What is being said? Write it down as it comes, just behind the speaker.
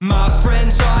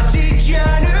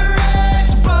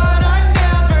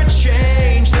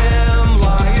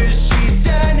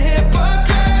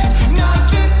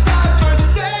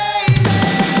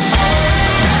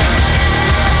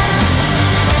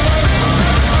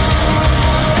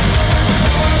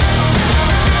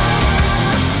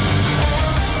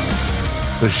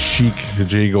The chic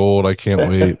Jay Gold. I can't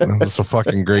wait. It's a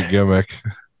fucking great gimmick.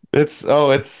 It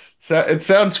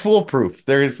sounds foolproof.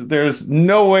 There's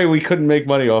no way we couldn't make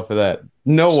money off of that.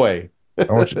 No way. I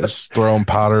want you to just throwing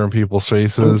powder in people's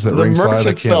faces at The merch ringside. I can't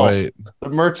itself, wait. the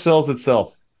merch sells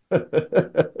itself.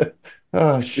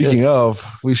 Oh Speaking shit.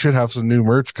 of, we should have some new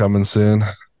merch coming soon.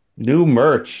 New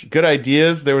merch. Good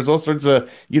ideas. There was all sorts of,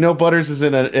 Butters is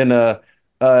in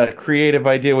a creative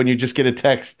idea when you just get a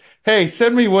text. Hey,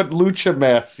 send me what lucha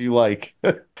masks you like.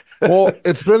 Well,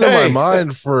 it's been in my Hey.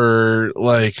 mind for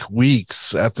like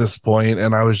weeks at this point,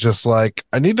 and I was just like,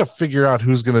 I need to figure out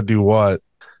who's going to do what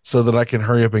so that I can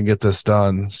hurry up and get this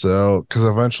done. So, because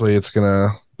eventually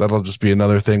that'll just be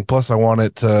another thing. Plus, I want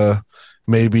it to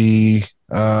maybe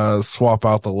swap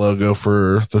out the logo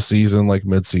for the season, like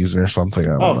mid-season or something.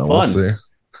 I don't Oh, know. We'll fun. see.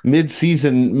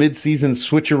 Mid-season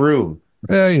switcheroo.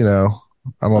 Yeah,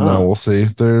 I don't know. Oh. We'll see.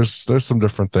 There's some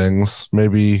different things.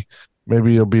 Maybe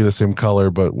it'll be the same color,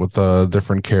 but with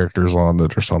different characters on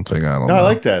it or something. I don't No, I know.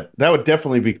 like that. That would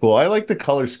definitely be cool. I like the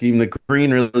color scheme. The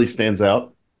green really stands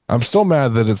out. I'm still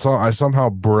mad that I somehow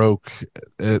broke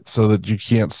it so that you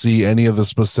can't see any of the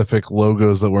specific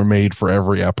logos that were made for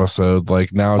every episode.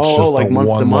 Like now it's Oh, just the like month to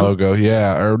one month? logo.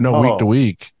 Yeah. Or no, week to Oh.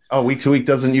 week. Oh, week to week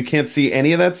doesn't you can't see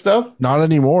any of that stuff? Not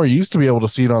anymore. You used to be able to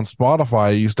see it on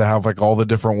Spotify. You used to have like all the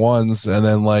different ones and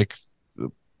then like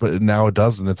but now it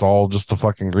doesn't. It's all just the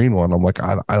fucking green one. I'm like,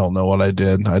 I don't know what I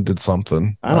did. I did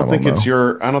something. I I don't don't think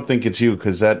know. I don't think it's you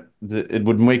because it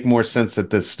would make more sense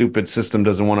that the stupid system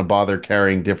doesn't want to bother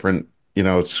carrying different,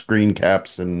 screen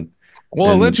caps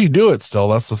Well, it lets and you do it still.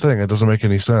 That's the thing. It doesn't make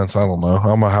any sense. I don't know.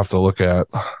 I'm gonna have to look at.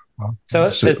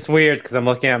 So So, it's weird because I'm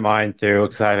looking at mine too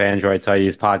because I have Android, so I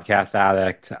use Podcast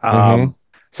Addict. hmm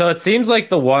So it seems like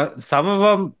some of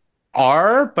them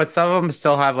are, but some of them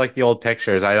still have like the old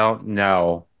pictures. I don't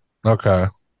know. Okay.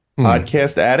 Hmm.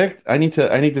 Podcast Addict. I need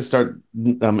to start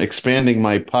expanding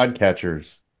my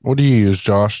podcatchers. What do you use,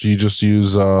 Josh? Do you just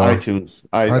use iTunes.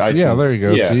 yeah, iTunes. there you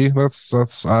go. Yeah. See,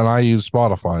 that's and I use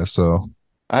Spotify, so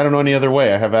I don't know any other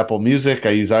way. I have Apple Music.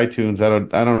 I use iTunes.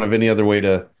 I don't have any other way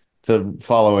to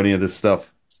follow any of this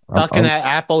stuff. I'm Stuck in I'm that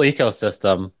Apple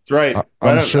ecosystem. That's right. I'm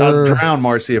I'll sure drown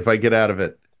Marcy if I get out of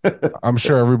it. I'm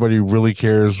sure everybody really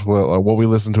cares what we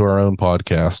listen to our own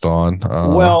podcast on.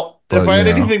 Well, if But I had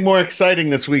anything more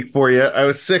exciting this week for you, I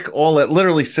was sick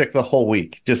literally sick the whole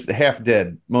week, just half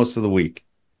dead most of the week.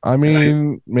 I And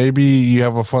mean, maybe you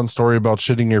have a fun story about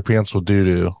shitting your pants with doo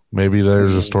doo. Maybe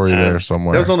there's a story there that was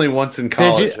somewhere. only once in Did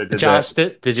college I you, did Josh?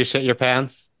 that. Did you shit your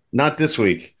pants? Not this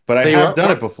week, but I So have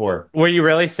done it before. were you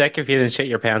really sick if you didn't shit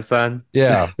your pants then?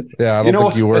 Yeah, yeah. I You don't know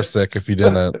think you were what? sick if you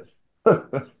didn't.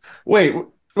 Wait,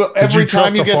 well, Did you every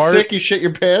time trust you a get fart? sick, you shit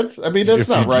your pants? I mean, that's If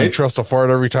you, not you right. trust a fart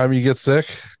every time you get sick,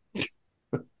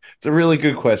 It's a really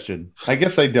good question. I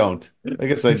guess I don't. I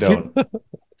guess I don't.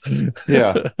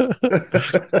 Yeah.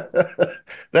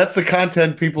 That's the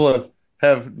content people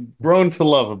have grown to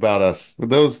love about us.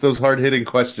 Those hard-hitting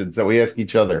questions that we ask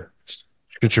each other.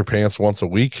 shit your pants once a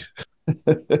week.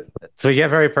 So we get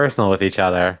very personal with each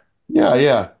other. Yeah,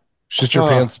 yeah. Shit your Uh,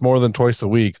 pants more than twice a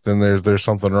week, then there's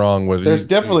something wrong with there's you.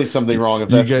 definitely something wrong if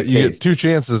You that's the get you case. get two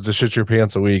chances to shit your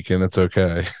pants a week, and it's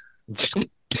okay.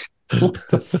 What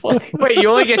the fuck? Wait, you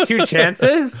only get two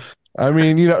chances? I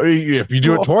mean, if you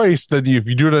do it twice, then if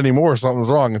you do it anymore, something's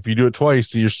wrong. If you do it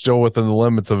twice, you're still within the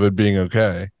limits of it being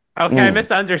okay. Okay, I Mm.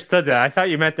 misunderstood that. I thought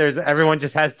you meant everyone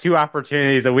just has two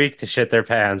opportunities a week to shit their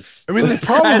pants. I mean, they As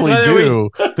probably whether do.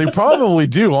 They probably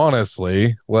do,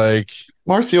 honestly. Like,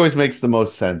 Marcy always makes the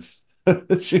most sense.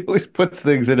 She always puts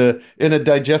things in a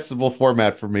digestible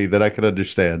format for me that I can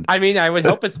understand. I mean, I would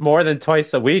hope it's more than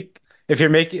twice a week. If you're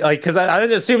making because I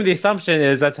didn't assume the assumption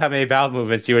is that's how many bowel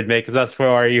movements you would make because that's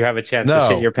where you have a chance to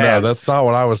shit your no, pants. that's not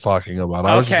what I was talking about.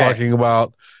 I was just Okay. talking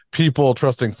about people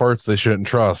trusting farts they shouldn't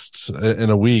trust in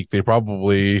a week. They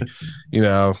probably,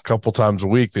 a couple times a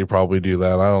week, they probably do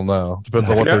that. I don't know. Depends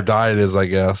on If what their you're, diet is, I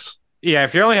guess. yeah,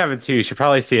 if you're only having two, you should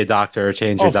probably see a doctor or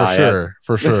change Oh, your for diet. sure.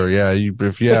 For sure. Yeah.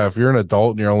 If you're an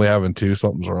adult and you're only having two,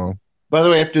 something's wrong. By the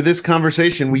way, after this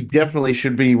conversation, we definitely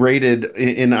should be rated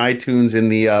in iTunes in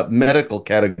the medical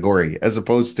category as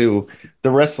opposed to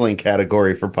the wrestling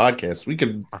category for podcasts. We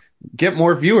could get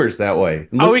more viewers that way.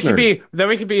 Oh, Listeners.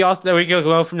 we could be also, then we could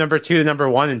go from number two to number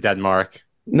one in Denmark,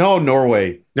 No,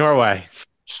 Norway. Norway.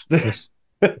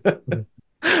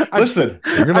 Listen,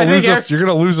 You're gonna I think lose us. You're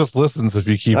gonna lose us listens if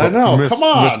you keep I know. Come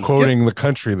on. misquoting the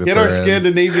country that get they're our in.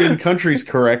 Scandinavian countries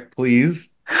correct, please.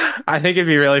 I think it'd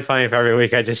be really funny if every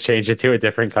week I just change it to a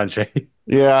different country.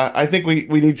 Yeah, I think we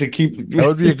need to keep. That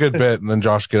would be a good bit, and then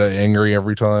Josh get angry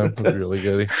every time. It'd be really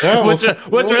good. Yeah, What's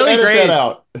we'll really edit great? that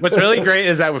out. What's really great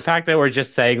is that the fact that we're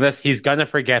just saying this, he's gonna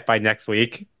forget by next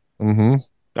week. Mm-hmm.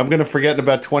 I'm gonna forget in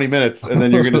about 20 minutes, and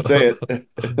then you're gonna say it,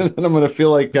 and I'm gonna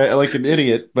feel like an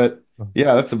idiot. But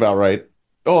yeah, that's about right.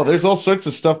 Oh, there's all sorts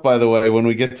of stuff, by the way, when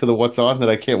we get to the what's on that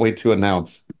I can't wait to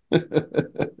announce.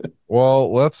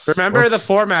 Well, Remember the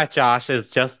format, Josh,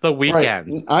 is just the weekend.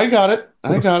 Right. I got it.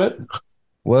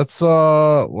 let's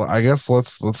I guess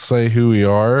let's say who we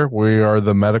are. We are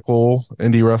the medical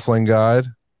indie wrestling guide.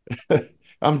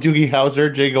 I'm Doogie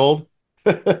Howser, Jay Gold.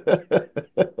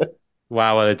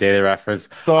 Wow, what a dated reference.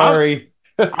 Sorry.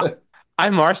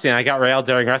 I'm Marcy, and I got railed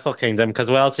during Wrestle Kingdom because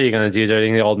what else are you gonna do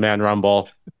during the Old Man Rumble?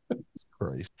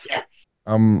 Christ. Yes.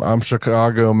 I'm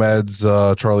Chicago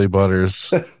Meds Charlie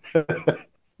Butters.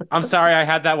 I'm sorry, I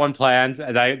had that one planned,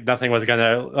 and nothing was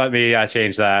gonna let me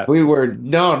change that.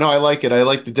 No, I like it. I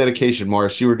like the dedication,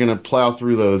 Morris. You were gonna plow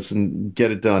through those and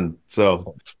get it done.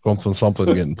 So something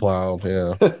getting plowed.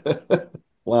 Yeah,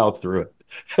 plow through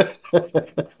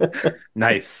it.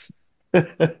 Nice.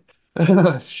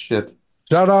 Shit.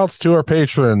 Shout outs to our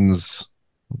patrons: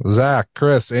 Zach,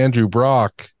 Chris, Andrew,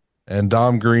 Brock, and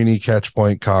Dom Greeny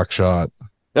Catchpoint Cockshot.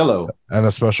 Hello. And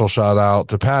a special shout out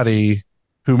to Patty,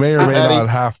 who may or may not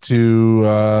have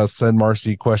to send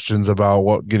Marcy questions about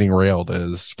what getting railed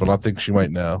is, but I think she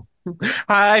might know.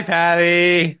 Hi,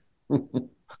 Patty.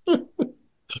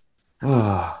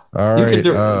 All right.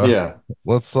 Yeah.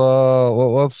 Let's get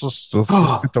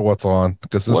to what's on,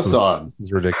 because this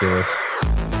is ridiculous.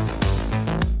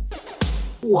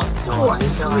 What's on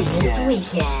this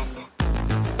weekend?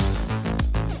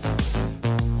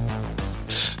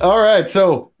 All right,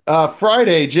 so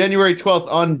Friday, January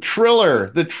 12th on Triller,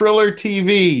 the Triller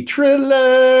TV,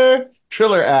 Triller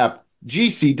app,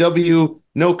 GCW,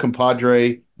 No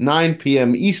Compadre, 9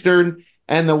 p.m. Eastern,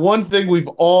 and the one thing we've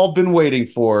all been waiting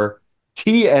for,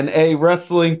 TNA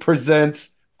Wrestling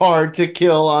presents Hard to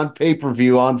Kill on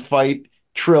pay-per-view on Fight,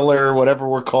 Triller, whatever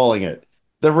we're calling it.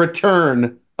 The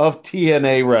return of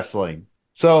TNA Wrestling.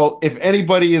 So if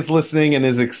anybody is listening and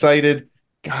is excited,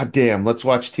 God damn, let's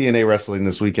watch TNA Wrestling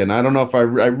this weekend. I don't know if I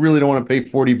really don't want to pay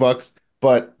 $40,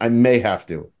 but I may have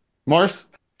to. Mars?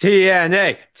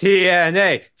 TNA.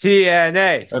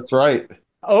 That's right.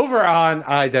 Over on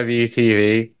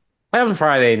IWTV, on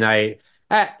Friday night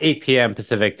at 8 p.m.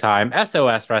 Pacific time,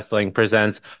 SOS Wrestling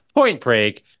presents Point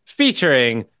Break,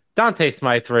 featuring Dante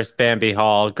Smythe versus Bambi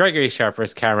Hall, Gregory Sharp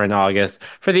versus Cameron August.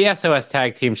 For the SOS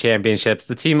Tag Team Championships,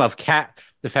 the team of Cat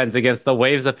defends against the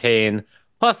Waves of Pain,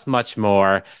 plus much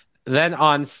more. Then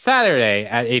on Saturday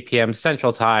at 8 p.m.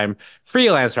 Central Time,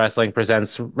 Freelance Wrestling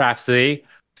presents Rhapsody,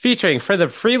 featuring for the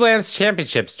Freelance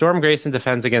Championship, Storm Grayson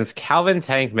defends against Calvin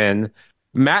Tankman,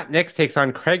 Matt Nix takes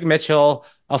on Craig Mitchell,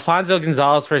 Alfonso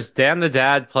Gonzalez versus Dan the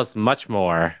Dad, plus much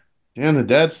more. Dan the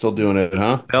Dad's still doing it,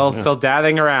 huh? Still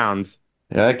dadding around.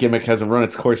 Yeah, that gimmick hasn't run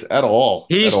its course at all.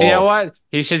 You know what?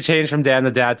 He should change from Dan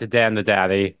the Dad to Dan the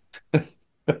Daddy. I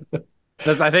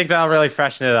think that'll really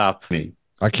freshen it up.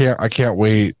 I can't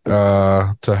wait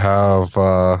to have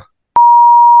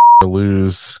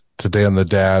lose to Dan the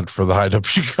Dad for the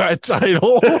IW Guy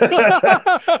title.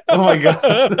 Oh my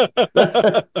god.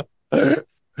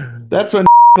 That's when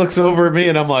looks over at me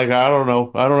and I'm like, I don't know.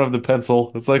 I don't have the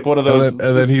pencil. It's like one of those. And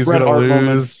then he's going to lose.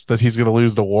 Moments. That he's going to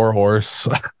lose to Warhorse.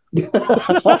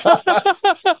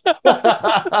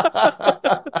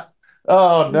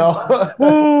 Oh no.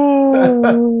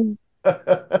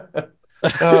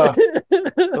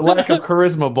 The lack of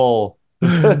charisma bowl.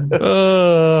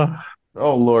 Oh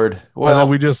Lord. Well,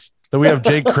 then we have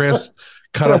Jake Chris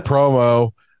cut a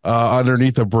promo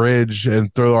underneath a bridge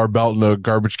and throw our belt in a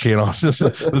garbage can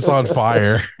that's on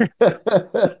fire.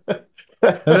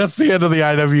 And that's the end of the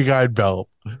IW Guide belt.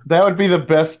 That would be the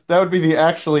best. That would be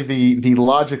the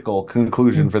logical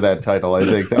conclusion for that title. I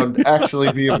think that would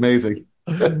actually be amazing.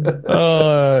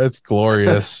 It's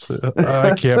glorious.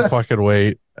 I can't fucking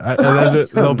wait. And then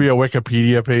there'll be a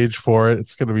Wikipedia page for it.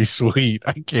 It's gonna be sweet.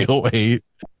 I can't wait.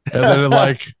 And then in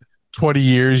like 20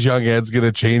 years, Young Ed's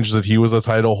gonna change that he was a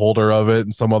title holder of it,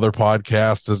 and some other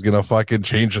podcast is gonna fucking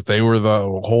change that they were the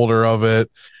holder of it.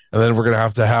 And then we're gonna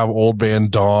have Old Man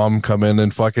Dom come in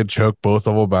and fucking choke both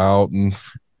of them out and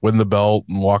win the belt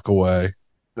and walk away.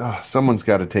 Someone's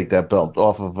got to take that belt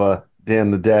off of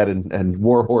Dan the Dad and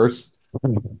Warhorse.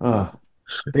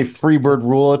 They Freebird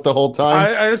rule it the whole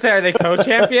time. I was say, are they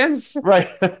co-champions? Right.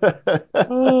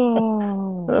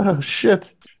 Oh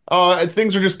shit.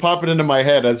 Things are just popping into my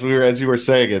head as you were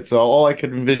saying it. So all I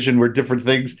could envision were different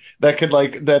things that could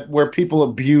where people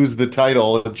abuse the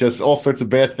title and just all sorts of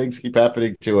bad things keep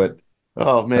happening to it.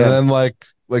 Oh And man. then like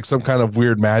some kind of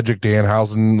weird magic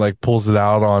Danhausen like pulls it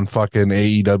out on fucking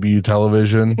AEW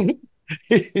television.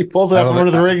 He pulls it I out don't from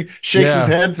under think the ring, shakes his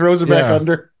yeah. head, throws it back Yeah.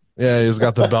 under. Yeah, he's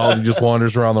got the belt. He just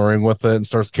wanders around the ring with it and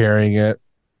starts carrying it.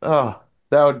 Oh,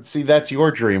 that's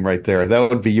your dream right there. That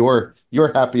would be your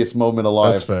happiest moment That's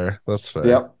alive. fair. That's fair.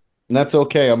 Yep. And that's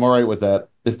okay. I'm all right with that.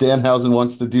 If Danhausen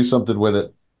wants to do something with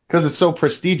it. Because it's so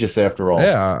prestigious after all.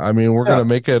 Yeah, I mean, we're Yeah. gonna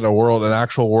make it an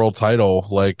actual world title.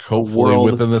 Like, A hopefully,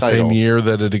 world within the same title. year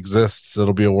that it exists,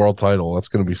 it'll be a world title. That's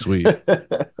gonna be sweet.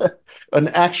 An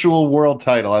actual world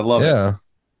title. I love it. Yeah.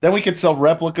 Then we could sell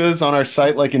replicas on our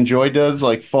site like Enjoy does,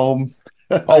 like foam.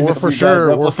 Oh, IW guide we're for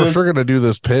replicas. sure gonna do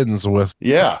this pins with.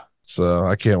 Yeah. So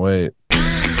I can't wait.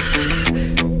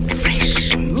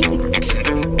 Fresh meat.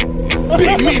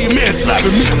 Big meaty man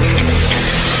slapping me.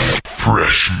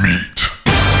 Fresh meat.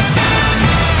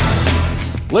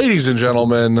 Ladies and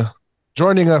gentlemen,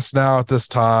 joining us now at this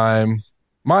time,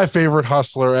 my favorite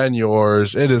hustler and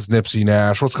yours, it is Nipsey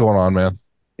Nash. What's going on, man?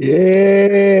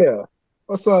 Yeah.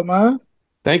 What's up, man?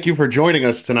 Thank you for joining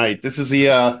us tonight. This is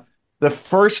the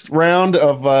first round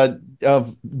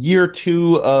of year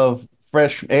 2 of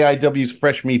Fresh AIW's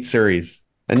Fresh Meat series.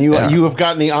 And you have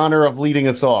gotten the honor of leading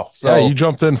us off. So Yeah, you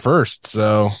jumped in first.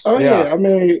 So Oh Yeah. yeah. I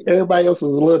mean, everybody else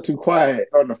was a little too quiet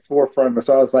on the forefront,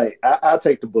 so I was like, I'll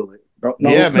take the bullet.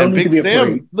 yeah, No man. need to Big be Sam.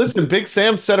 afraid. Listen, Big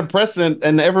Sam set a precedent,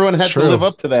 and everyone It's had true. to live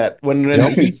up to that when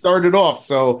Yep. he started off.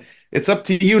 So it's up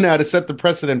to you now to set the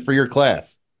precedent for your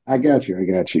class. I got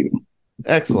you.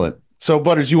 Excellent. So,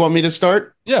 Butters, you want me to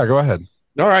start? yeah, go ahead.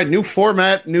 All right, new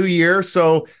format, new year.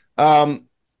 So,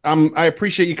 I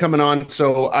appreciate you coming on.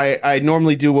 So, I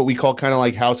normally do what we call kind of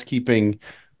like housekeeping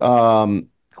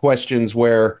questions,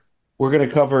 where we're going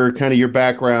to cover kind of your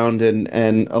background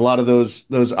and a lot of those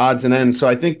odds and ends. So,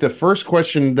 I think the first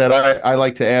question that I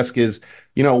like to ask is,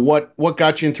 what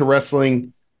got you into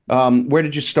wrestling? Where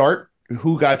did you start?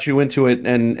 Who got you into it?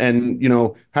 And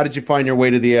how did you find your way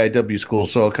to the AIW school?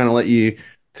 So, I'll kind of let you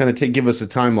give us a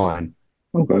timeline.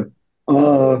 Okay.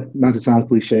 Not to sound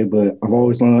cliche, but I've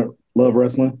always loved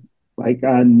wrestling. Like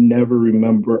I don't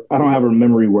have a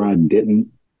memory where I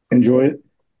didn't enjoy it.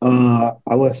 I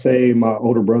would say my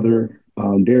older brother,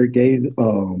 Derek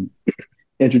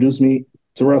introduced me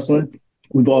to wrestling.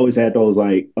 We've always had those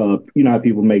how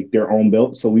people make their own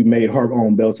belts. So we made our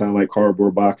own belts out of like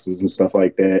cardboard boxes and stuff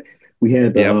like that. We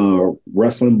had the Yep.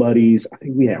 wrestling buddies. I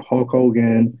think we had Hulk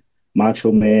Hogan,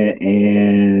 Macho Man,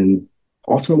 and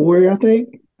Ultimate Warrior, I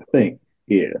think.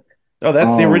 Yeah. Oh,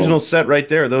 that's the Um, original set right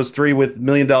there. Those three with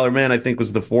Million Dollar Man, I think,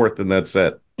 was the fourth in that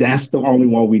set. That's the only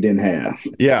one we didn't have.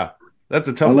 Yeah, that's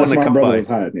a tough Unless one to my come brother by. was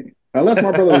hiding it. Unless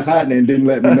my brother was hiding it and didn't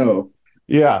let me know.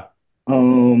 Yeah,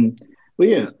 Um, but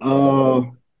yeah,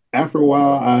 after a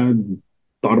while, I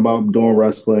thought about doing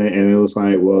wrestling, and it was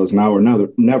like, well, it's now or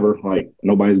never. Like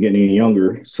nobody's getting any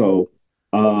younger, so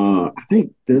I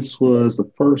think this was the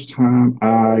first time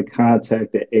I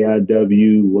contacted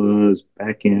AIW was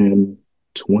back in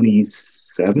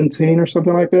 2017 or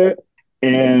something like that,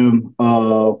 and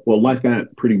well, life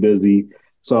got pretty busy,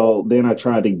 so then I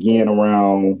tried again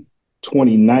around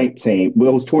 2019. Well,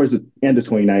 it was towards the end of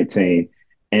 2019.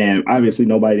 And obviously,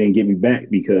 nobody didn't get me back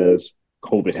because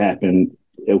COVID happened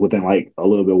within like a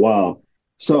little bit while.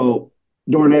 So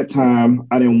during that time,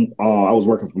 I didn't. I was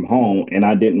working from home, and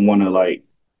I didn't want to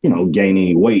gain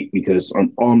any weight because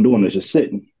all I'm doing is just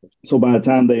sitting. So by the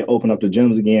time they opened up the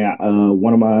gyms again,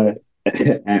 one of my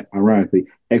ironically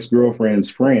ex-girlfriend's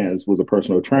friends was a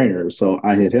personal trainer, so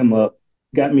I hit him up,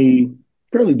 got me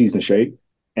fairly decent shape,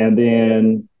 and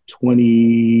then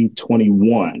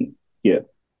 2021, yeah.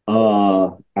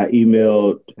 I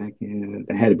emailed back in,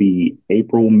 it had to be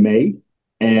April, May,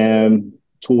 and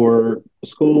toured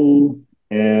school.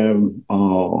 And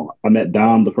I met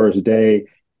Dom the first day,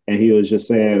 and he was just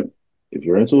saying, if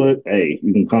you're into it, hey,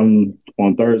 you can come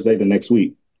on Thursday the next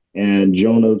week. And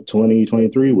June of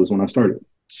 2023 was when I started.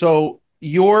 So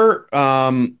your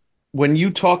when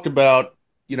you talked about,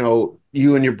 you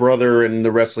and your brother and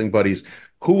the wrestling buddies,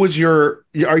 who was are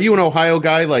you an Ohio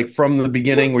guy, like from the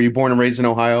beginning? Were you born and raised in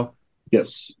Ohio?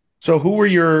 Yes. So who were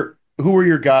your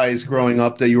guys growing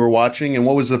up that you were watching, and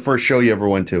what was the first show you ever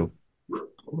went to?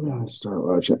 Who did I start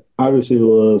watching? Obviously, it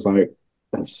was like,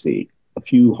 let's see, a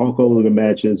few Hulk Hogan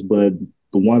matches, but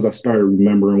the ones I started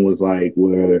remembering was like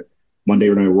where Monday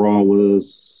Night Raw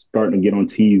was starting to get on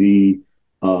TV.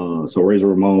 So Razor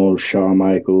Ramon, Shawn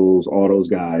Michaels, all those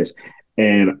guys,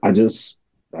 and I just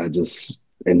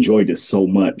enjoyed it so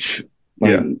much.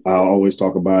 Like Yeah. I always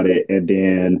talk about it. And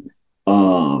then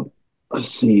let's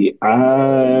see,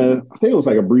 I think it was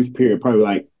like a brief period, probably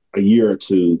like a year or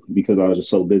two, because I was just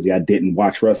so busy I didn't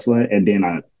watch wrestling, and then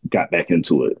I got back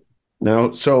into it.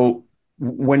 No. So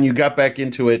when you got back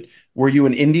into it, were you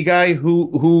an indie guy?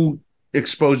 Who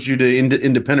exposed you to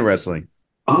independent wrestling?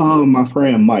 My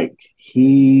friend Mike,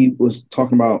 he was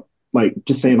talking about like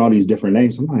just saying all these different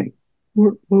names. I'm like,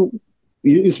 well,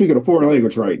 you're speaking a foreign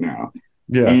language right now.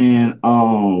 Yeah.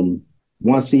 And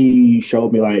once he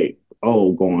showed me like,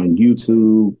 oh, go on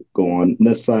YouTube, go on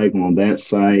this site, go on that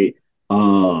site.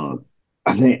 Uh,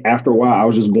 I think after a while, I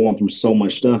was just going through so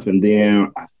much stuff, and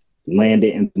then I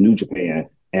landed into New Japan,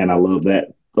 and I love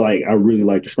that. Like, I really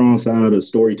like the strong side, the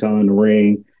storytelling, the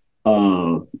ring.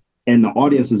 Uh, and the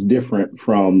audience is different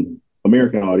from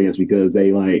American audience because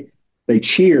they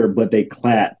cheer, but they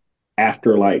clap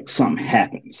after like something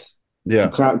happens. Yeah.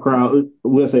 Crowd,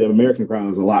 we'll say the American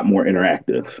crowd is a lot more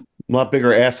interactive. A lot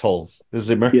bigger assholes is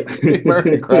the Yeah. The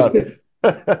American crowd.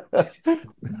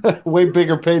 Way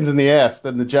bigger pains in the ass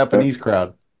than the Japanese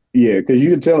crowd. Yeah, because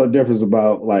you can tell a difference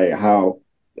about like how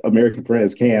American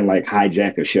friends can like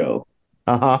hijack a show.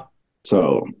 Uh-huh.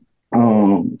 So I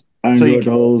So enjoyed you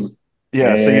those.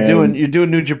 Yeah, so And you're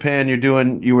doing New Japan,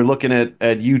 you were looking at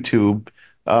YouTube.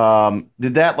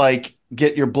 Did that like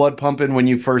get your blood pumping when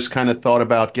you first kind of thought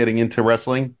about getting into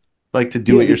wrestling? Like to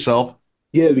do yeah, it yourself?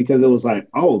 yeah, because it was like,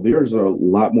 oh, there's a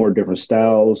lot more different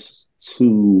styles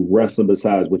to wrestling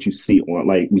besides what you see on,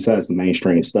 like, besides the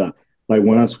mainstream stuff. Like,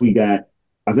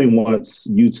 I think once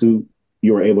YouTube,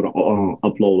 you were able to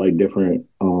upload like different,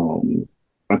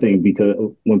 I think because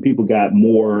when people got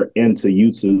more into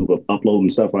YouTube of uploading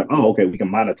stuff, like, oh, okay, we can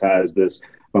monetize this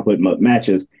by putting up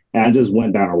matches. And I just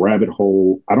went down a rabbit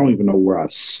hole. I don't even know where I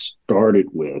started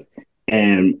with.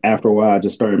 And after a while, I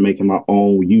just started making my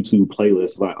own YouTube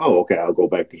playlist. Like, oh, okay, I'll go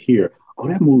back to here. Oh,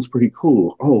 that move's pretty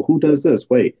cool. Oh, who does this?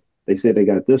 Wait, they said they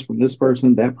got this from this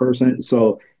person, that person.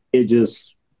 So it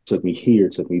just took me here,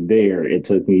 took me there. It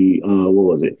took me, what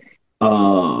was it?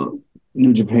 Uh,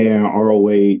 New Japan,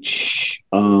 ROH,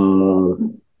 a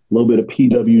little bit of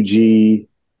PWG,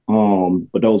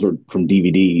 but those were from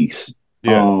DVDs.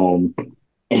 Yeah. Um,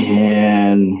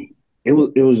 and it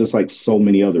was just like so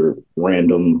many other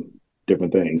random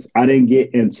different things. I didn't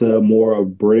get into more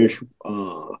of British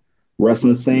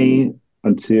wrestling scene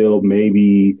until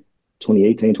maybe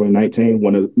 2018, 2019,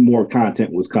 when more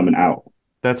content was coming out.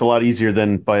 That's a lot easier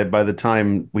than by the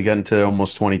time we got into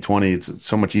almost 2020, it's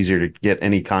so much easier to get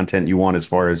any content you want as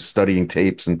far as studying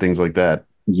tapes and things like that.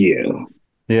 Yeah.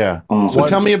 Yeah. So What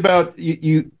tell me about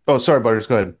you. Oh, sorry, Butters,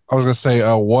 go ahead. I was gonna say,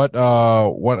 what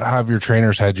have your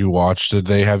trainers had you watch? Did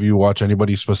they have you watch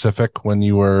anybody specific when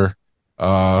you were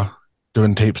uh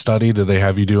doing tape study? Did they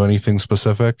have you do anything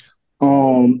specific?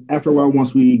 After a while,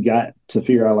 once we got to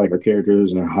figure out like our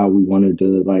characters and how we wanted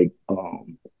to like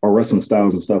our wrestling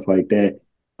styles and stuff like that,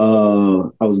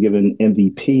 I was given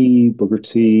MVP, Booker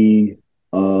T,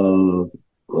 what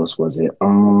else was it?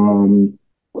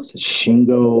 What's it?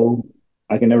 Shingo.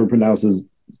 I can never pronounce his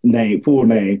full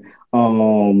name.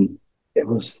 It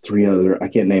was three other. I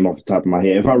can't name off the top of my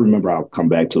head. If I remember, I'll come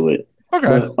back to it.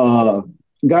 Okay. But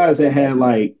guys that had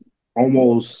like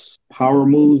almost power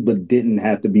moves, but didn't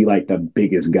have to be like the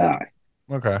biggest guy.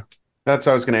 Okay. That's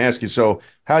what I was going to ask you. So,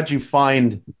 how'd you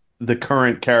find the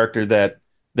current character that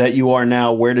you are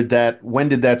now? When did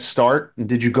that start? And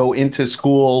did you go into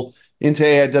school, into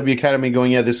AIW Academy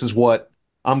going, yeah, this is what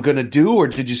I'm going to do? Or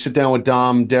did you sit down with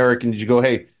Dom, Derek, and did you go,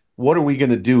 hey, what are we going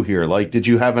to do here? Like, did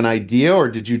you have an idea, or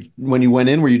did you, when you went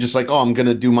in, were you just like, oh, I'm going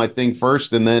to do my thing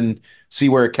first and then see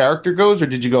where a character goes? Or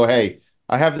did you go, hey,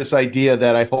 I have this idea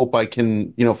that I hope I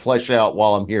can, flesh out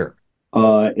while I'm here?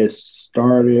 It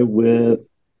started with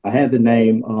I had the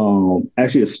name.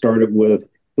 Actually, it started with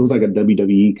it was like a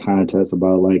WWE contest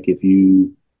about like if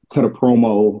you cut a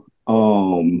promo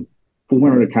for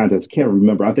one of the contests. Can't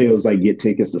remember. I think it was like get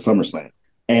tickets to SummerSlam,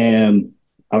 and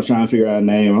I was trying to figure out a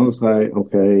name. I was like,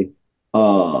 okay.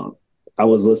 Uh, I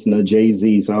was listening to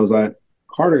Jay-Z, so I was like,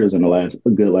 Carter isn't a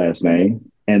good last name.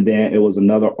 And then it was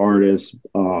another artist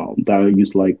that I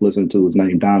used to like listen to. His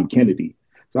name Dom Kennedy.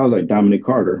 So I was like Dominic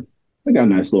Carter. I got a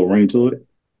nice little ring to it.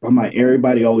 I'm like,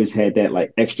 everybody always had that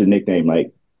like extra nickname,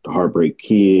 like the Heartbreak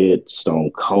Kid,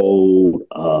 Stone Cold,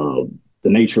 the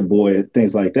Nature Boy,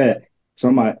 things like that. So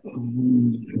I'm like,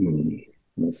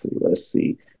 let's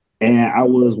see. And I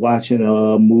was watching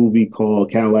a movie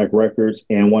called Cadillac Records,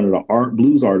 and one of the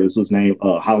blues artists was named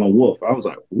Howlin' Wolf. I was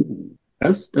like, ooh,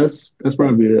 that's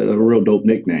probably a real dope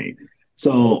nickname.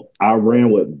 So I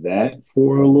ran with that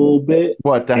for a little bit.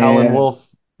 What, the Howlin' And Wolf?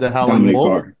 The Howlin' Dominic Wolf?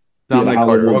 Carter. Yeah, the Dominic Howlin'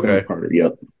 Carter. Wolf, Okay. Dominic Carter.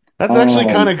 Yep. That's actually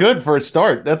kind Um, of good for a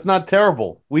start. That's not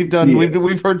terrible. yeah.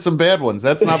 We've heard some bad ones.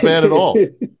 That's not bad at all.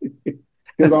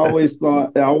 Because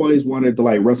I always wanted to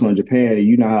like wrestle in Japan, and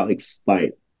you know how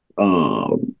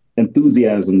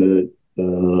enthusiasm the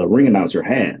ring announcer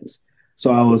has.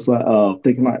 So I was like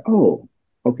thinking like, oh,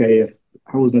 okay, if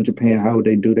I was in Japan, how would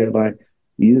they do that? Like,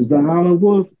 use the Holland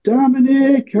Wolf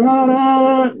Dominic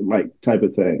Carter, like type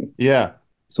of thing. Yeah.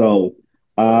 So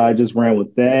I just ran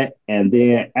with that. And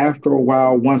then after a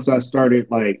while, once I started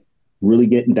like really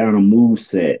getting down a move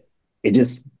set, it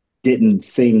just didn't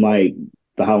seem like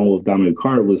the Hollow of Dominic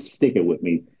Carter was sticking with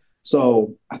me.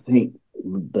 So I think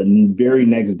the very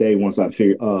next day, once I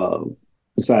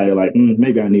decided like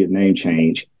maybe I need a name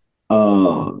change,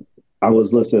 uh, I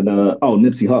was listening to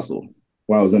Nipsey Hussle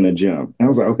while I was in the gym. And I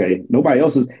was like, okay, nobody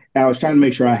else is. I was trying to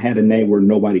make sure I had a name where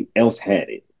nobody else had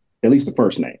it, at least the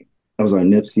first name. I was like,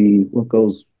 Nipsey, what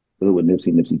goes good with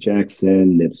Nipsey? Nipsey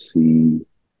Jackson, Nipsey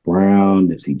Brown,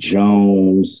 Nipsey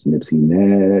Jones, Nipsey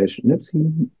Nash,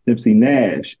 Nipsey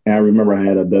Nash. And I remember I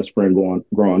had a best friend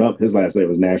growing up. His last name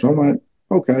was Nash. I'm like,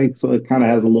 okay, so it kind of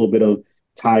has a little bit of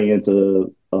tie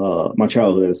into my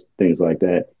childhood, things like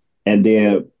that. And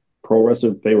then Pro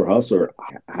Wrestler Favorite Hustler,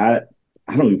 I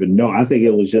don't even know. I think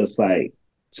it was just like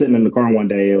sitting in the car one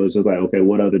day. It was just like, okay,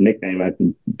 what other nickname I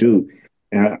can do?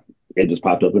 And it just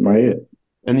popped up in my head.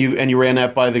 And you ran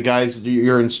that by the guys,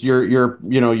 your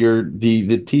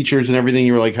the teachers and everything.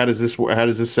 You were like, how does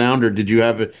this sound? Or did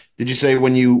you say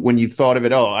when you thought of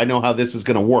it, oh, I know how this is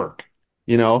going to work,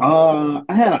 you know?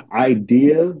 I had an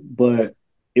idea, but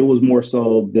it was more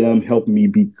so them helping me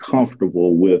be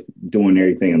comfortable with doing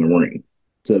everything in the ring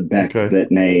to back Okay.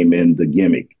 that name and the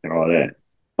gimmick and all that.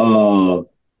 Uh,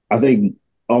 I think,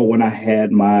 when I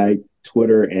had my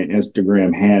Twitter and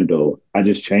Instagram handle, I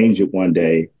just changed it one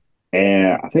day,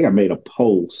 and I think I made a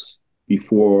post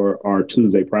before our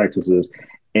Tuesday practices,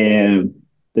 and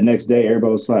the next day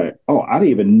everybody was like, "Oh, I didn't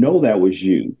even know that was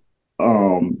you."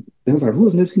 They was like, "Who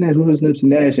is Nipsey Nash? Who is Nipsey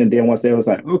Nash?" And then once they was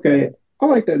like, "Okay, I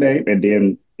like that name," and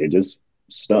then it just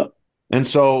stuck. And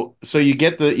so you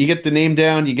get the name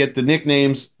down, you get the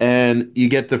nicknames, and you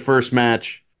get the first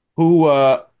match. Who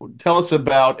tell us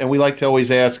about? And we like to always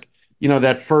ask,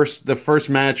 the first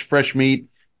match, fresh meat.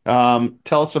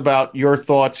 Tell us about your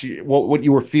thoughts, what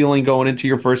you were feeling going into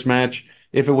your first match.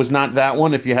 If it was not that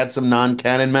one, if you had some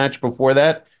non-canon match before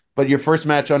that, but your first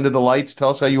match under the lights, tell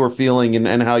us how you were feeling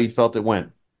and how you felt it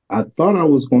went. I thought I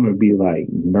was going to be like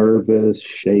nervous,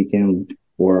 shaking,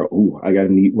 or I got to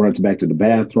need runs back to the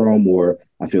bathroom, or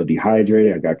I feel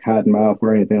dehydrated, I got cotton mouth,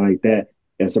 or anything like that.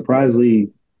 And surprisingly,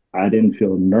 I didn't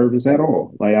feel nervous at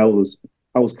all. Like I was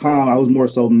calm. I was more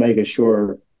so making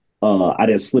sure I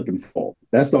didn't slip and fall.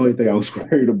 That's the only thing I was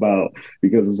worried about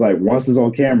because it's like once it's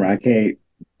on camera, I can't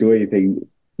do anything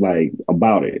like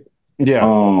about it. Yeah,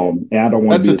 And I don't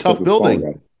want to that's be a a slip tough and fall building.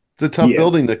 guy. It's a tough Yeah.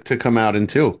 building to come out in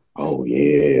too. Oh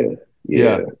yeah.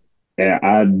 Yeah. Yeah. And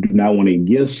I do not want any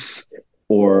gifts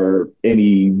or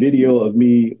any video of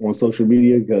me on social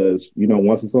media because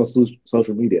once it's on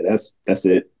social media, that's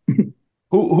it.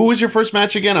 Who was your first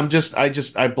match again?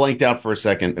 I blanked out for a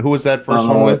second. Who was that first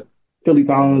one Uh, with? Philly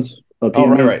Collins, Oh,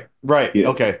 right, PME, right. yeah,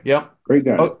 Okay, yep. great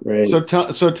guy, Oh, right? so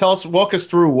tell us, walk us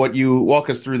through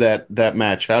that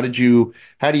match. How do you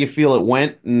feel it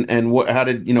went, and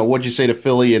what'd you say to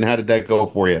Philly, and how did that go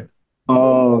for you?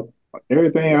 Uh,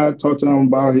 Everything I talked to him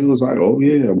about, he was like, "Oh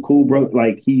yeah, I'm cool, brother."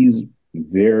 Like he's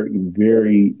very,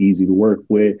 very easy to work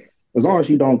with. As long as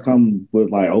you don't come with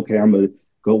like, "Okay, I'm gonna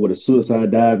go with a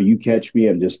suicide dive, and you catch me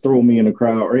and just throw me in the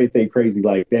crowd," or anything crazy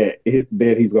like that,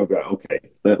 then he's gonna be like, "Okay,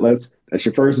 that's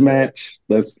your first match.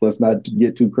 Let's not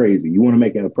get too crazy. You want to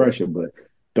make an impression, but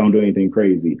don't do anything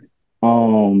crazy."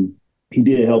 Um, he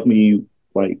did help me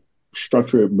like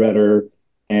structure it better,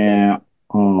 and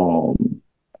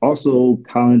also,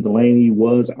 Colin Delaney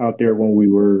was out there when we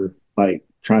were like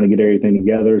trying to get everything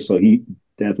together, so he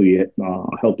definitely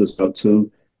helped us out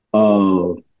too.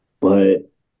 Uh, but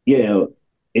yeah,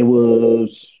 it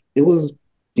was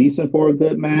decent for a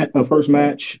good match, a first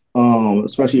match,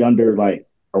 especially under like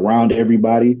around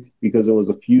everybody because it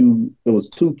was two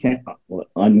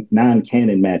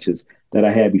non-canon matches that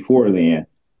I had before then.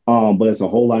 But it's a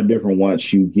whole lot different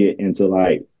once you get into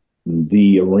like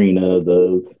the arena,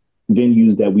 the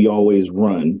venues that we always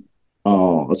run,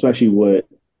 especially with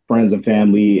friends and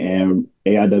family and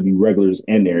AIW regulars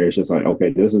in there. It's just like,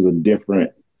 okay, this is a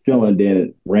different feeling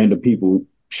than random people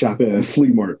shopping at a flea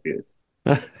market.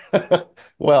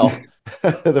 Well,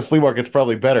 the flea market's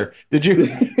probably better. Did you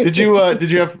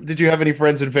have any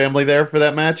friends and family there for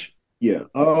that match? Yeah,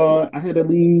 I had at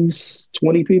least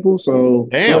 20 people, so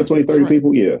Damn. 20, All 30 right.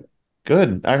 people. Yeah.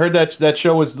 Good. I heard that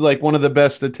show was like one of the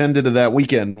best attended of that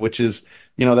weekend, which is,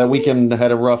 that weekend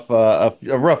had a rough a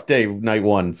rough day night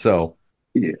one. So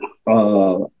Yeah.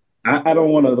 Uh, I don't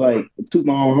want to like toot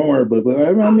my own horn, but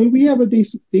I mean, we have a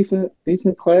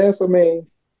decent class. I mean,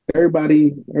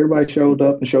 everybody showed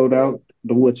up and showed out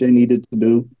to what they needed to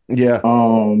do. yeah.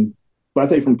 But I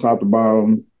think from top to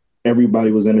bottom,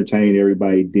 everybody was entertained.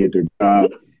 Everybody did their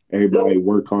job. Everybody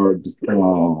worked hard.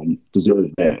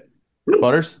 Deserved that.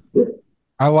 Butters.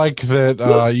 I like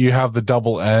that you have the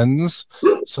double ends.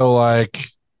 So like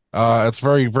it's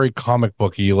very, very comic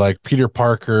booky, like Peter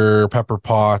Parker, Pepper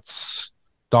Potts,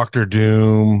 Doctor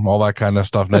Doom, all that kind of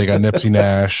stuff. Now you got Nipsey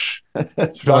Nash. I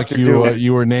feel like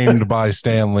you were named by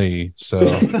Stan Lee. So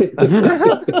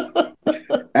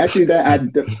Actually, that I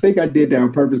think I did that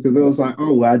on purpose because it was like,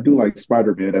 oh, well, I do like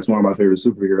Spider-Man. That's one of my favorite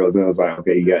superheroes. And I was like,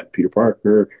 okay, you got Peter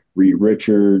Parker, Reed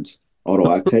Richards, Otto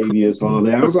Octavius, all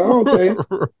that. I was like, oh, okay.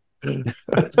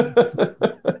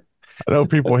 I know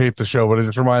people hate the show, but it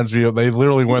just reminds me of they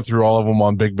literally went through all of them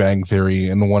on Big Bang Theory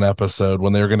in the one episode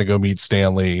when they were going to go meet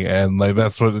Stanley. And like,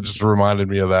 that's what it just reminded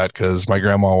me of that because my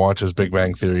grandma watches Big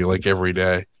Bang Theory like every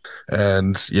day.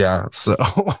 And yeah, so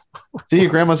See, your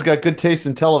grandma's got good taste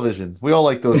in television. We all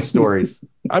like those stories.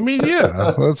 I mean,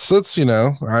 yeah, that's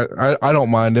I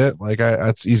don't mind it. Like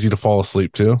it's easy to fall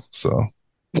asleep to. So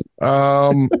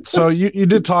you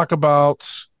did talk about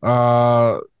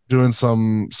doing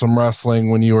some wrestling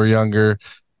when you were younger.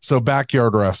 So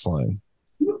backyard wrestling.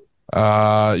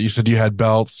 You said you had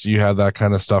belts, you had that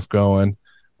kind of stuff going.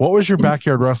 What was your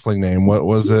backyard wrestling name? What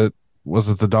was it? Was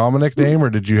it the Dominic name or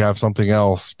did you have something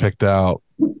else picked out?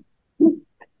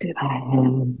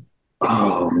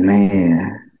 Oh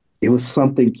man, it was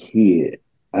something kid.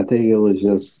 I think it was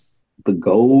just the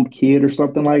Gold Kid or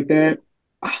something like that.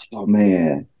 Oh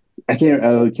man, I can't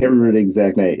remember the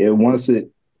exact name. Once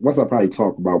I probably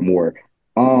talk about more.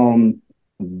 Um,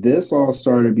 this all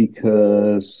started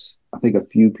because I think a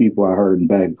few people I heard in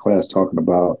back in class talking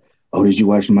about, oh, did you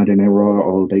watch Monday Night Raw?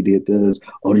 Oh, they did this.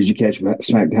 Oh, did you catch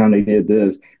SmackDown? They did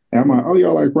this. And I'm like, oh,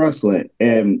 y'all like wrestling.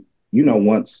 And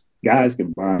once guys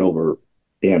can bond over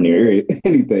damn near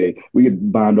anything, we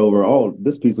could bond over, oh,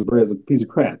 this piece of bread is a piece of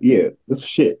crap. Yeah, this is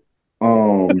shit.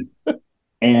 Um,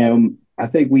 and I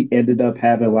think we ended up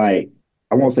having like,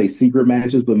 I won't say secret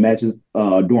matches, but matches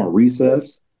during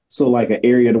recess. So like an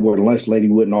area where the lunch lady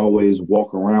wouldn't always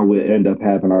walk around, would end up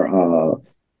having our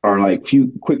like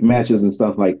few quick matches and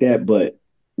stuff like that. But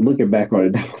looking back on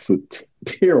it, that was a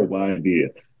terrible idea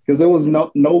because there was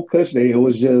no cushioning. It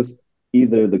was just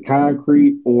either the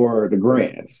concrete or the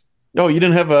grass. Oh, you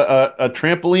didn't have a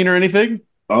trampoline or anything?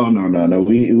 Oh no.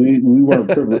 We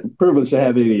weren't privileged to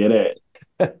have any of that.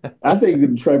 I think the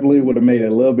trampoline would have made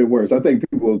it a little bit worse. I think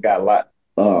people got a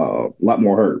lot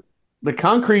more hurt. The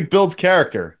concrete builds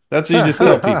character. That's what you just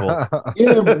tell people.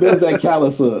 Yeah, builds that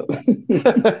callus up.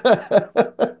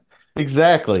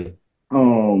 Exactly.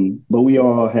 But we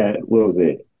all had, what was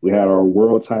it? We had our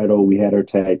world title, we had our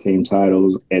tag team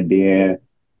titles, and then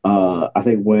I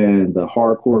think when the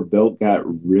hardcore belt got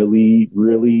really,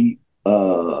 really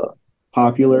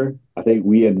popular, I think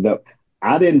we ended up.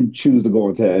 I didn't choose to go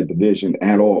into that division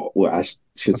at all. Well,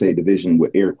 should say division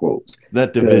with air quotes.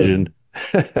 That division.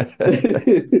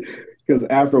 Because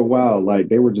after a while, like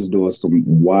they were just doing some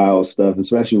wild stuff,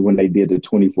 especially when they did the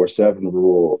 24/7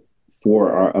 rule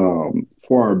for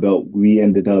our belt. We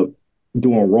ended up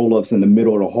doing roll-ups in the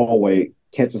middle of the hallway,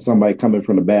 catching somebody coming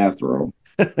from the bathroom.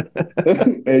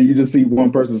 And you just see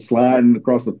one person sliding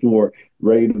across the floor,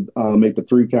 ready to make the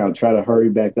 3 count, try to hurry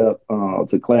back up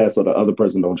to class so the other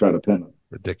person don't try to pin them.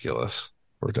 Ridiculous.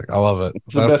 I love it.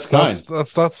 It's the best kind.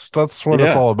 That's what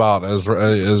it's all about as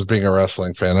being a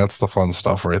wrestling fan. That's the fun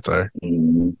stuff right there.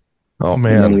 Mm-hmm. Oh And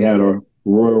man. then we had a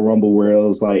Royal Rumble where it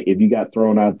was like if you got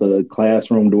thrown out the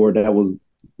classroom door,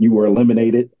 you were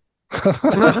eliminated. That's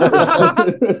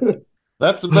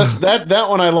that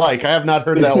one I like. I have not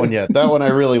heard that one yet. That one I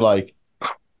really like.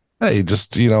 Hey,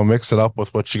 just mix it up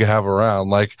with what you have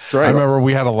around. Like Right. I remember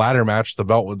we had a ladder match. The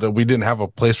belt that we didn't have a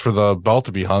place for the belt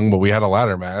to be hung, but we had a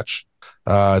ladder match.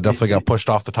 Definitely got pushed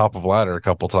off the top of a ladder a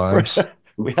couple times.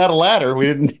 We had a ladder. We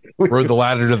didn't. Rode the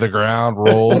ladder to the ground,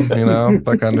 rolled,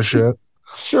 that kind of shit.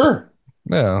 Sure.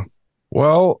 Yeah.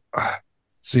 Well,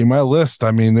 see my list. I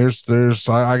mean, there's.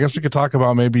 I guess we could talk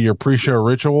about maybe your pre-show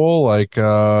ritual. Like,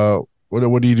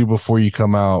 what do you do before you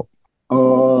come out? I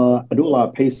do a lot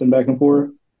of pacing back and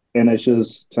forth, and it's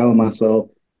just telling myself,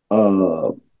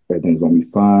 everything's gonna be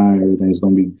fine, everything's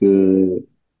gonna be good.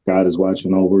 God is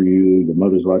watching over you, your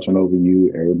mother's watching over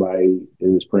you, everybody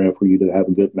is praying for you to have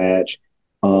a good match.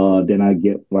 Then I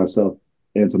get myself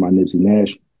into my Nipsey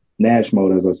Nash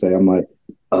mode, as I say. I'm like,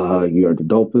 You're the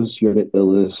dopest, you're the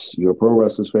illest, you're pro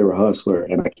wrestler's favorite hustler.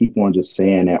 And I keep on just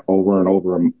saying that over and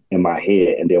over in my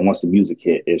head. And then once the music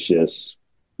hit, it's just,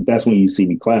 that's when you see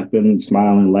me clapping,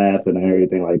 smiling, laughing, and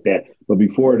everything like that. But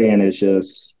before then, it's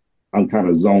just, I'm kind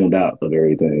of zoned out of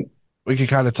everything. We could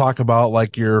kind of talk about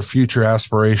like your future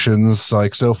aspirations.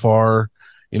 Like so far,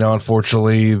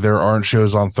 unfortunately, there aren't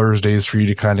shows on Thursdays for you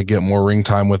to kind of get more ring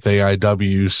time with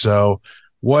AIW. So,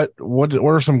 what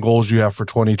are some goals you have for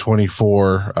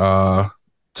 2024? Are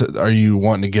you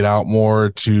wanting to get out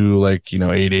more to like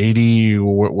 880?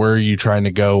 Where are you trying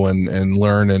to go and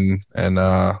learn and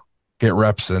get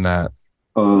reps in that?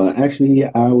 Actually,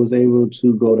 I was able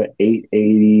to go to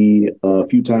 880 a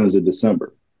few times in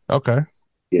December. Okay.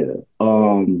 Yeah.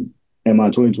 And my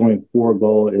 2024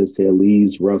 goal is to at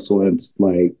least wrestle in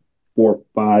like 4 or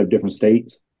 5 different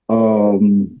states.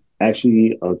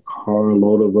 Actually, a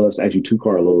carload of us, actually 2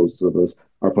 carloads of us,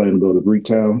 are planning to go to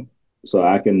Greektown, so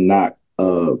I can not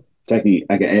technically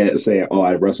I can add say, oh,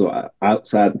 I wrestle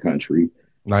outside the country.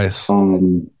 Nice.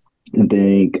 I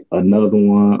think another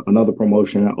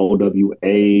promotion,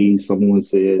 OWA. Someone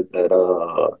said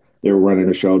that they were running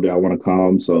a show that I want to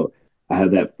come, so I had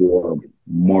that for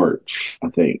March, I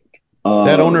think.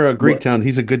 That owner of But Greektown,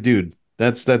 he's a good dude.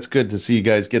 That's good to see you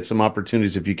guys get some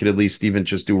opportunities if you could at least even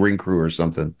just do ring crew or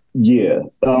something. yeah,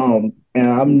 and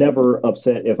I'm never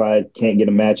upset if I can't get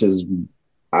a match as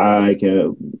I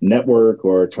can network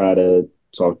or try to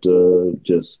talk to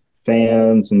just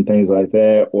fans and things like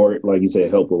that, or like you said,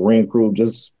 help with ring crew.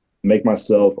 Just make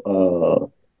myself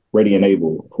ready and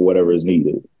able for whatever is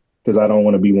needed. Because I don't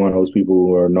want to be one of those people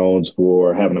who are known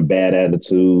for having a bad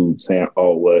attitude, saying,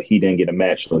 "Oh, well, he didn't get a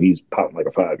match, so he's pouting like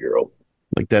a 5-year-old."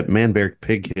 Like that man bear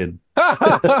pig kid.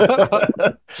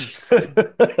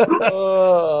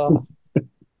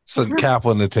 Send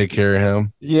Kaplan to take care of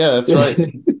him. Yeah, that's right.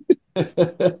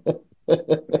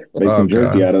 Make some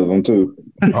jerky out of them too.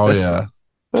 Oh yeah.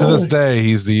 To this day,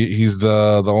 he's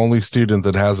the only student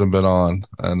that hasn't been on,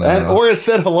 and or has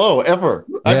said hello ever.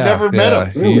 I've yeah, never met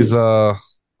him. Really? He's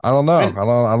I don't know.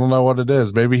 I don't know what it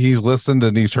is. Maybe he's listened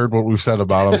and he's heard what we've said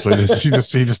about him, so he just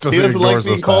doesn't He doesn't like ignores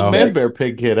being us called now. man bear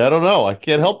pig kid. I don't know. I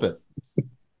can't help it.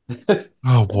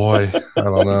 Oh boy, I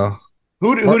don't know.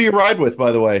 Who do you ride with,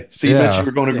 by the way? So you Yeah. mentioned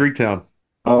you were going to Greektown.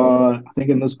 I think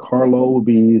in this Carlo would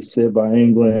be Sid by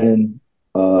England,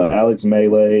 Alex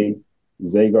Melee,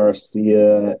 Zay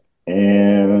Garcia,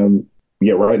 and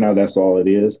yeah, right now that's all it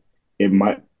is. It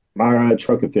might My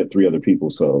truck could fit 3 other people,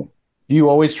 so Do you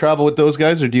always travel with those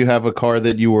guys, or do you have a car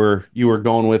that you were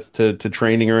going with to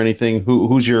training or anything?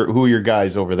 Who are your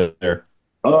guys over there?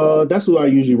 that's who I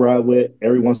usually ride with.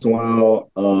 Every once in a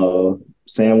while,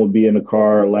 Sam would be in the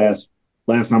car. Last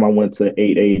time I went to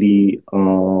 880,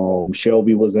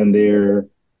 Shelby was in there,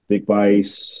 Vic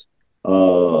Vice.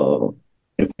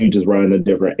 If you just riding the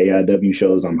different AIW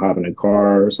shows, I'm hopping in the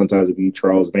car. Sometimes if you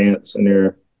Charles Vance in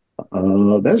there,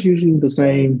 that's usually the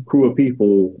same crew of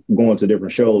people going to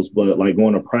different shows. But like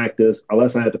going to practice,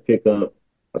 unless I had to pick up,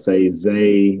 I say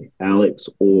Zay, Alex,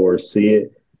 or Sid.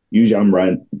 Usually I'm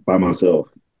riding by myself.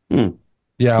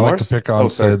 Yeah, I like to pick on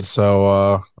sorry. Sid,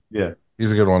 so Yeah.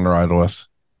 he's a good one to ride with.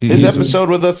 His episode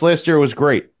with us last year was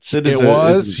great. Sid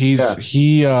is He's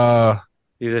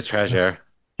a treasure.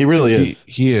 he really is.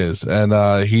 he is, and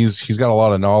he's got a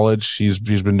lot of knowledge. He's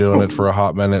been doing it for a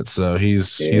hot minute, so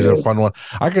he's a fun one.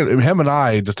 Him and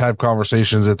I just have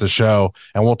conversations at the show,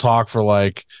 and we'll talk for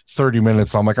like 30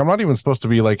 minutes. I'm like, I'm not even supposed to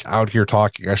be like out here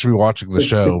talking. I should be watching the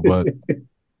show, but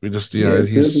we just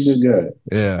Sid's a good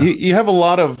guy. Yeah. You have a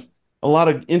lot of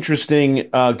interesting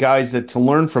guys to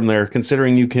learn from there.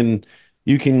 Considering you can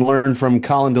learn from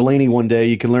Colin Delaney one day,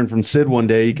 you can learn from Sid one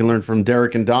day, you can learn from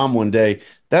Derek and Dom one day.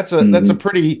 That's a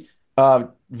pretty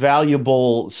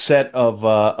valuable set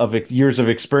of years of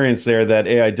experience there that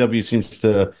AIW seems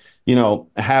to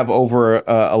have over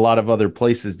a lot of other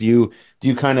places. Do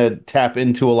you kind of tap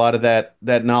into a lot of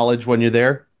that knowledge when you're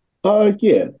there?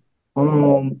 Yeah.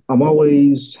 I'm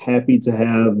always happy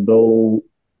to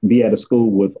be at a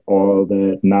school with all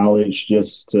that knowledge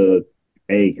just to,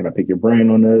 hey, can I pick your brain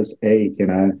on this? Hey, can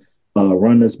I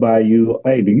run this by you?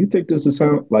 Hey, do you think does this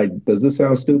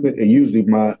sound stupid? And usually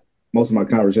most of my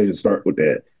conversations start with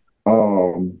that.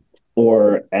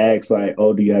 Or ask like,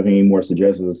 oh, do you have any more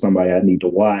suggestions of somebody I need to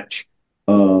watch?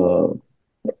 But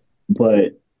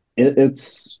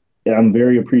I'm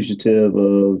very appreciative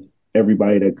of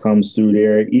everybody that comes through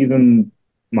there, even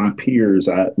my peers.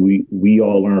 We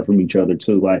all learn from each other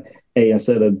too. Like, hey,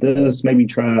 instead of this, maybe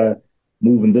try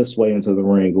moving this way into the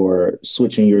ring or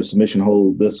switching your submission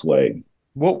hold this way.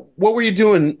 What were you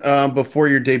doing before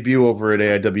your debut over at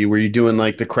AIW? Were you doing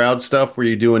like the crowd stuff? Were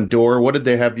you doing door? What did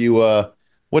they have you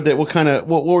What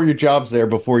were your jobs there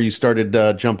before you started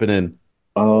jumping in?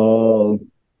 Uh,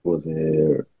 was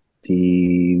it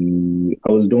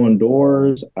I was doing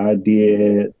doors. I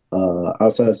did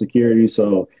outside security.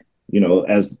 So,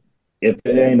 as if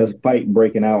it ain't a fight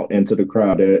breaking out into the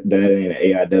crowd, that ain't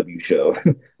an AIW show.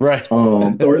 Right.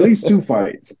 Or at least two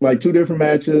fights, like two different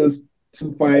matches,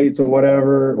 two fights or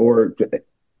whatever. Or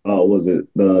was it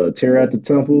the Terror at the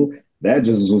Temple? That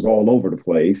just was all over the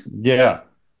place. Yeah,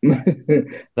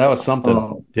 that was something.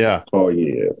 um, Yeah. oh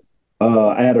yeah.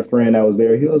 I had a friend that was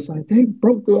there. He was like, "They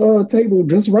broke the table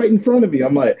just right in front of me."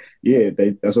 I'm like, "Yeah,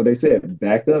 that's what they said.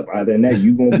 Back up. Either than that,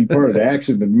 you gonna be part of the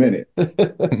action in a minute."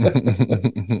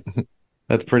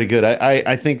 That's pretty good.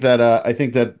 I think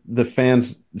that the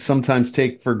fans sometimes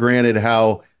take for granted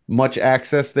how much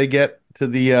access they get to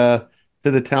the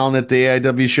talent at the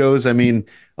AIW shows. I mean,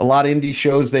 a lot of indie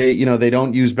shows they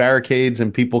don't use barricades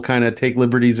and people kind of take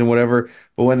liberties and whatever.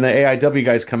 But when the AIW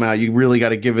guys come out, you really got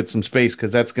to give it some space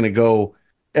because that's going to go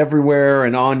everywhere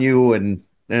and on you and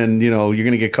you're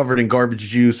going to get covered in garbage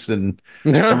juice and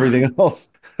everything else.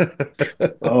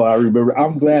 Oh, I remember.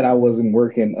 I'm glad I wasn't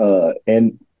working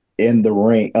in the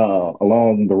ring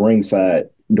along the ringside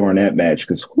during that match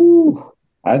because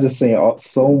I just seen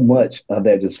so much of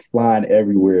that just flying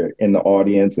everywhere in the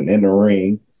audience and in the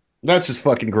ring. That's just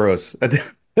fucking gross.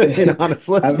 And honest,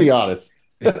 let's be I, honest.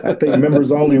 I think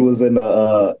members only was in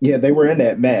yeah, they were in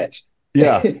that match.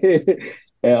 Yeah.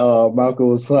 And Malcolm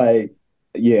was like,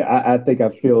 "Yeah, I think I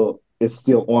feel it's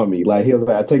still on me." Like he was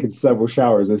like, "I taken several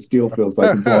showers, it still feels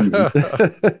like it's on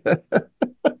me."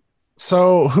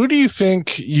 So, who do you think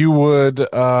who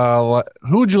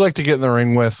would you like to get in the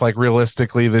ring with, like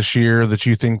realistically this year, that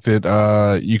you think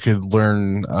that you could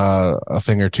learn a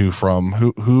thing or two from?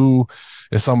 Who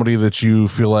is somebody that you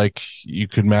feel like you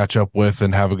could match up with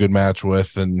and have a good match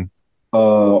with? And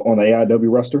On the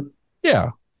AIW roster. yeah,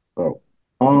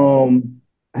 Oh,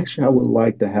 actually, I would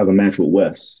like to have a match with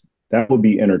Wes. That would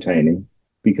be entertaining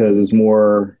because it's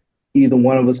more either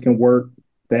one of us can work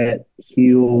that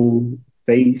heel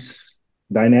face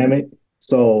dynamic.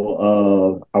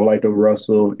 So I would like to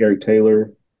wrestle Eric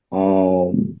Taylor.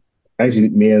 Um, actually,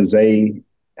 me and Zay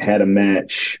had a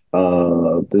match.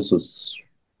 This was,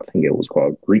 I think it was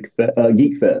called Geek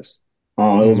Fest. It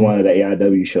was Mhm. one of the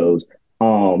AIW shows.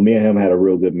 Me and him had a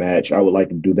real good match. I would like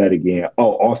to do that again.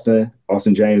 Oh, Austin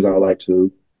James, I would like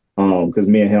to. Because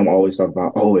me and him always talk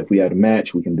about, oh, if we had a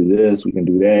match, we can do this, we can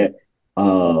do that.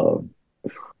 Uh,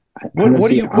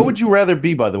 honestly, What would you rather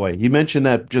be, by the way? You mentioned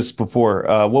that just before.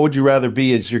 What would you rather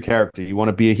be as your character? You want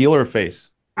to be a heel or a face?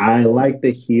 I like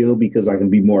the heel because I can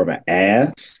be more of an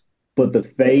ass, but the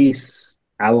face,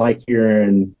 I like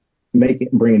hearing,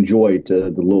 bringing joy to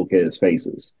the little kids'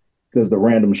 faces. Because the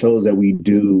random shows that we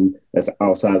do that's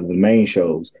outside of the main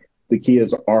shows, the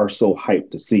kids are so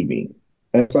hyped to see me.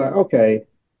 And it's like, okay,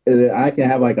 I can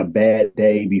have like a bad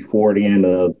day before the end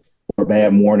of, or a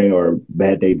bad morning or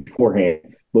bad day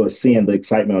beforehand, but seeing the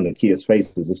excitement on the kids'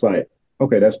 faces, it's like,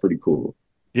 okay, that's pretty cool.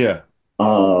 Yeah.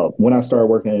 When I started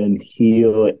working in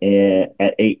heel and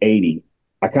at 880,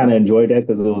 I kind of enjoyed that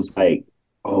because it was like,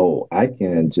 oh, I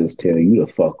can just tell you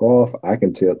to fuck off. I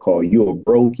can call you a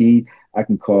brokey. I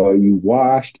can call you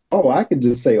washed. Oh, I can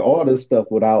just say all this stuff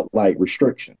without like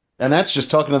restriction. And that's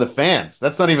just talking to the fans.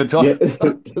 That's not even Yeah.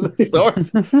 talking to the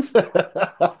stars.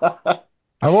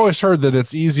 I've always heard that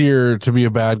it's easier to be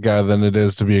a bad guy than it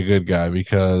is to be a good guy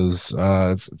because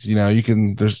it's you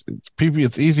can there's people.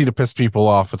 It's easy to piss people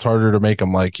off. It's harder to make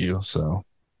them like you. So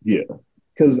Yeah.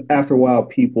 Because after a while,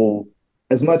 people,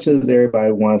 as much as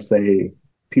everybody wants to say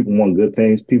people want good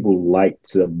things, people like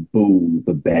to boo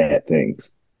the bad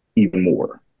things even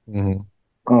more. mhm.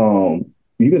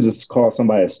 You can just call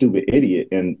somebody a stupid idiot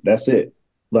and that's it.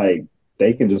 Like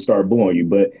they can just start booing you.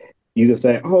 But you can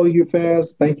say, "Oh, you're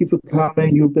fast. Thank you for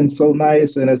coming. You've been so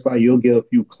nice." And it's like you'll get a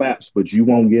few claps, but you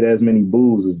won't get as many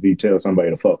boos as if you tell somebody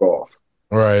to fuck off.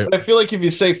 Right. But I feel like if you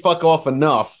say fuck off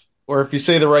enough, or if you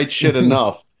say the right shit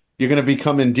enough, you're going to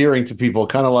become endearing to people,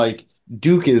 kind of like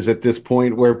Duke is at this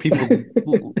point, where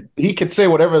he can say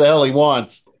whatever the hell he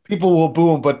wants. People will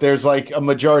boo him, but there's like a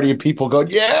majority of people going,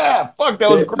 yeah, fuck, that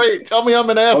was great. Tell me I'm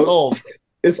an asshole.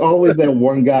 It's always that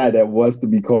one guy that wants to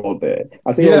be called that.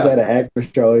 I think I was Yeah. at an actor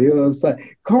show. He was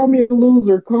like, "Call me a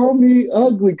loser, call me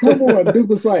ugly. Come on." Duke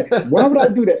was like, "Why would I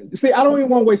do that?" See, I don't even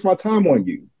want to waste my time on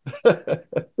you.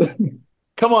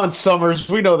 Come on, Summers.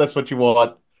 We know that's what you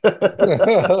want.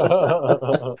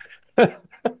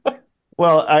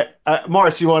 Well,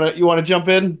 Mars, you want to jump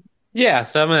in? Yeah,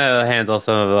 so I'm gonna handle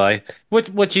some of the like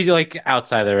what you do like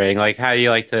outside the ring, like how you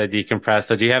like to decompress.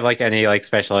 So do you have like any like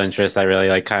special interests that really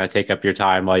like kind of take up your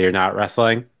time while you're not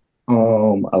wrestling?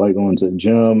 I like going to the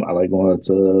gym. I like going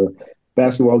to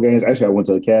basketball games. Actually, I went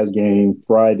to a Cavs game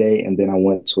Friday, and then I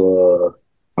went to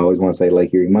I always want to say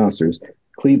Lake Erie Monsters,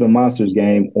 Cleveland Monsters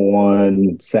game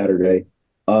on Saturday.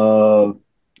 Uh,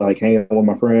 like hanging out with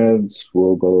my friends.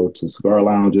 We'll go to cigar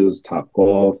lounges, top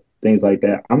golf, things like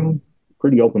that. I'm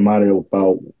pretty open minded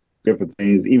about different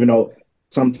things, even though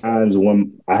sometimes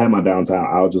when I have my downtime,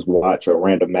 I'll just watch a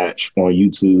random match on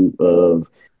YouTube of,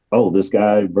 oh, this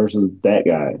guy versus that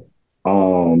guy.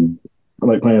 I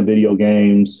like playing video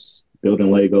games, building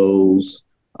Legos.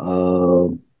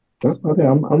 That's about it.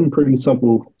 I'm a pretty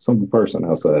simple person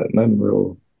outside. Nothing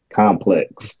real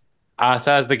complex.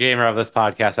 So as the gamer of this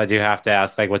podcast, I do have to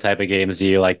ask, like, what type of games do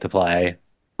you like to play?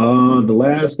 The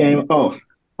last game,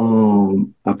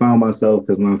 I found myself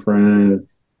because my friend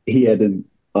he had to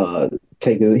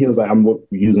take it. He was like, I'm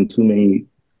using too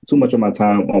much of my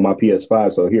time on my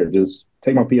PS5. So here, just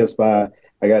take my PS5.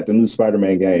 I got the new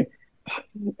Spider-Man game.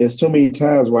 It's too many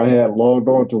times where I had logged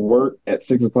on to work at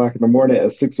 6 o'clock in the morning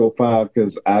at 6:05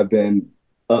 because I've been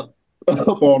up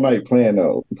up all night playing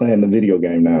the video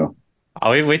game now.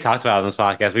 Oh, we talked about it on this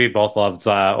podcast. We both loved,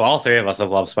 well, all three of us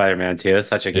have loved Spider-Man 2. It's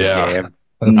such a good Yeah. game.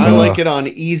 That's, I like it on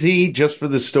easy just for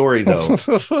the story, though.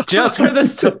 Just for the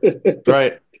story.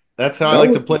 Right. That's how I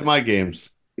like to play my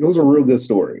games. It was a real good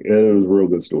story. It was a real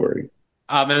good story.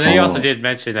 And then you also did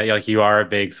mention that like you are a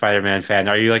big Spider-Man fan.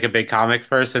 Are you like a big comics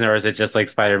person, or is it just like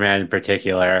Spider-Man in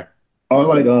particular? I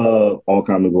like all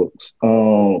comic books.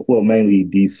 Well, mainly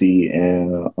DC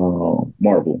and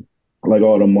Marvel. I like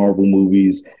all the Marvel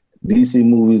movies. DC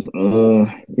movies,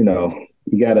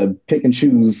 you gotta pick and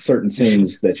choose certain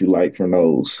scenes that you like from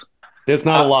those. There's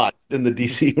not a lot in the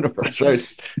DC universe,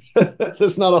 right?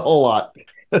 There's not a whole lot.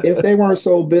 If they weren't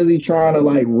so busy trying to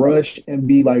like rush and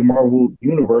be like Marvel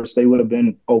Universe, they would have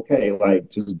been okay. Like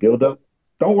just build up.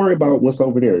 Don't worry about what's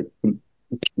over there.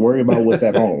 Worry about what's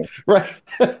at home. Right.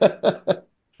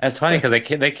 It's funny because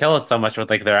they kill it so much with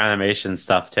like their animation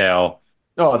stuff too.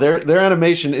 Oh, their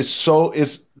animation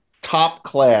is top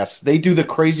class. They do the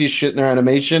craziest shit in their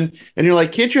animation, and you're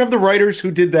like, can't you have the writers who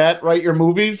did that write your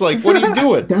movies? Like, what are you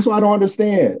doing? That's what I don't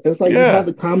understand. It's like you have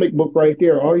the comic book right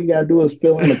there. All you gotta do is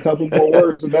fill in a couple more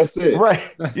words, and that's it. Right.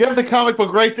 You have the comic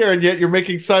book right there, and yet you're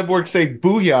making Cyborg say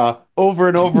 "booyah" over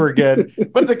and over again.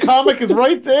 But the comic is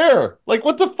right there. Like,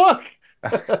 what the fuck?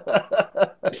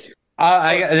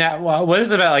 What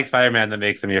is it about like Spider-Man that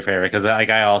makes him your favorite? Because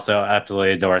like I also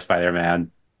absolutely adore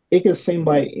Spider-Man. It can seem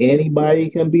like anybody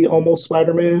can be almost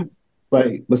Spider-Man.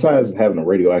 Like besides having the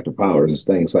radioactive powers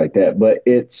and things like that, but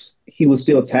he was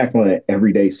still tackling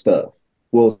everyday stuff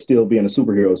while still being a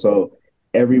superhero. So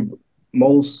every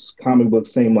most comic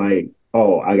books seem like,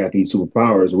 oh, I got these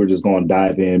superpowers. We're just going to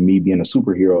dive in, me being a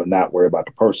superhero, and not worry about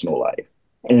the personal life.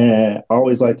 And I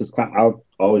always liked this. I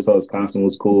always thought his costume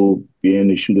was cool, being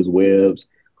to shoot his webs,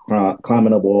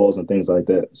 climbing up walls, and things like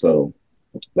that. So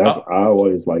I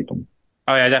always liked him.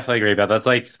 Oh yeah, I definitely agree about that. That's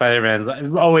like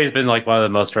Spider-Man's always been like one of the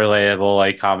most relatable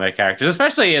like comic characters,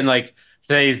 especially in like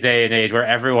today's day and age where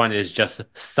everyone is just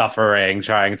suffering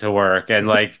trying to work and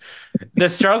like the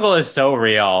struggle is so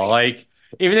real. Like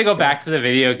even to go back to the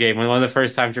video game when one of the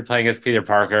first times you're playing as Peter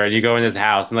Parker and you go in his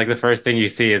house and like the first thing you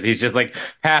see is he's just like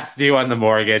past due on the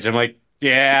mortgage. I'm like,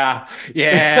 yeah,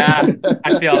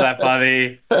 I feel that,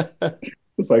 buddy.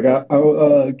 It's like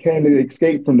I came to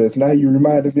escape from this. Now you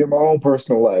reminded me of my own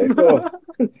personal life. Oh.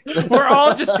 We're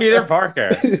all just Peter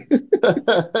Parker.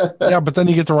 Yeah, but then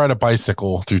you get to ride a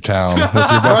bicycle through town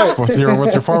with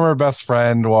your former best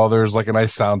friend while there's like a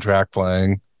nice soundtrack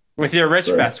playing. With your rich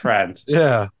best friend.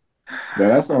 Yeah. Yeah,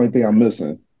 that's the only thing I'm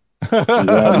missing.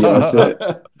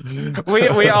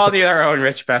 We all need our own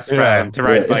rich best friend to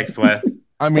ride bikes with.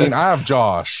 I mean, I have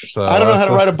Josh. So I don't know how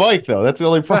to ride a bike though. That's the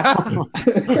only problem.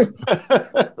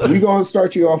 We're gonna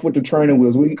start you off with the training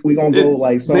wheels. We gonna go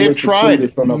like they've tried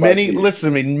many.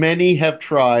 Listen to me, many have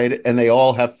tried and they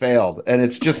all have failed, and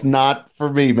it's just not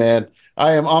for me, man.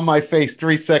 I am on my face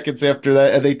 3 seconds after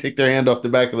that, and they take their hand off the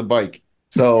back of the bike.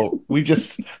 So we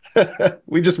just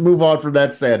move on from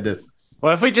that sadness.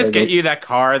 Well, if we just get you that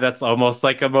car that's almost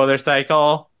like a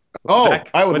motorcycle.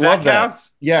 I would love that.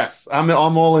 Yes, I'm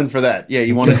all in for that. Yeah,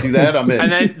 you want to do that? I'm in.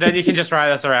 And then you can just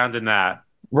ride us around in that.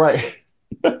 Right.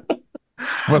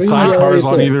 With sidecars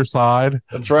on either side.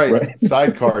 That's right.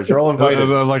 Sidecars. You're all invited.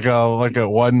 Like a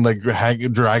one like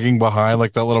dragging behind,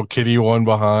 like that little kitty one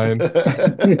behind.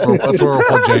 That's where we'll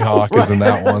put Jayhawk is in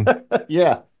that one.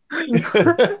 Yeah.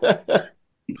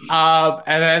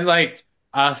 And then like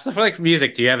so for like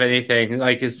music, do you have anything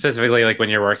like specifically like when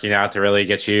you're working out to really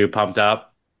get you pumped up?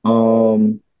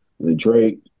 The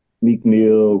Drake, Meek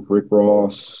Mill, Rick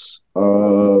Ross,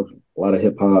 a lot of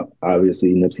hip hop,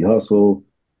 obviously Nipsey Hussle,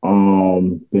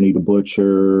 Benny the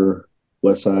Butcher,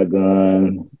 West Side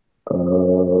Gun,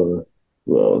 who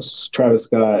else? Travis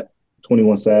Scott,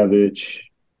 21 Savage.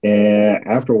 And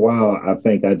after a while, I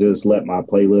think I just let my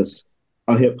playlist,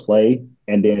 I'll hit play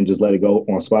and then just let it go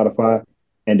on Spotify.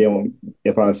 And then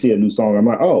if I see a new song, I'm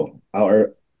like, oh, I'll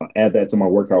add that to my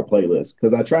workout playlist.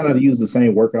 Because I try not to use the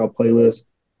same workout playlist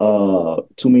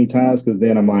too many times because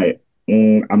then I'm like,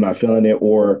 I'm not feeling it.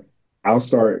 Or I'll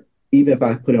start, even if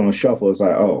I put it on shuffle, it's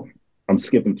like, oh, I'm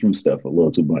skipping through stuff a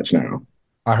little too much now.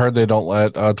 I heard they don't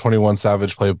let 21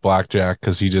 Savage play Blackjack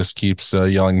because he just keeps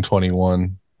yelling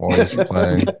 21 while he's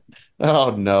playing. Oh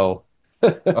no. Oh,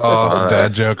 it's a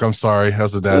dad joke. I'm sorry.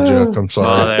 That's a dad joke. I'm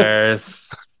sorry.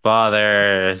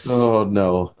 Fathers. Oh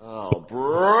no. Oh,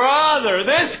 brother,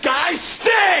 this guy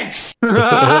stinks!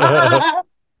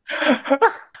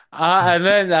 And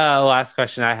then last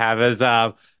question I have is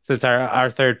since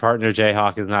our third partner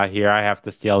Jayhawk is not here, I have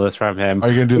to steal this from him. Are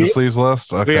you going to do the sleaze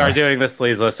list? Okay. We are doing the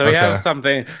sleaze list. So we have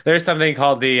something. There's something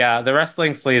called the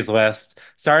wrestling sleaze list,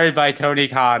 started by Tony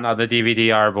Khan on the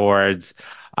DVD-R boards.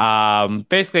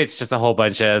 Basically, it's just a whole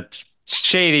bunch of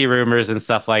shady rumors and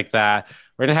stuff like that.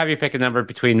 We're gonna have you pick a number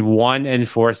between 1 and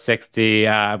 460.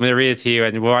 I'm gonna read it to you,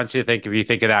 and we want you to think if you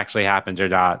think it actually happens or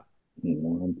not.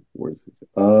 1, 4, 6.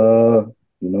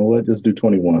 You know what? Just do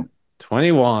 21.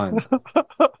 21. This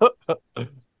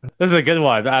is a good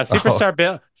one.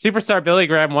 Superstar Billy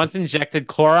Graham once injected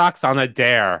Clorox on a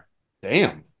dare.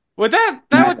 Damn. Would that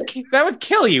would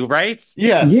kill you, right?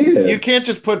 Yes. Yeah. You can't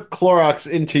just put Clorox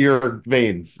into your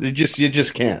veins. You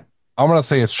just can't. I'm going to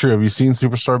say it's true. Have you seen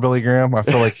Superstar Billy Graham? I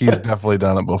feel like he's definitely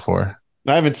done it before.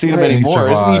 I haven't seen him Right. anymore.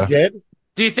 Isn't he dead?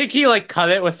 Do you think he like cut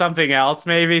it with something else,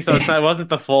 maybe? So it wasn't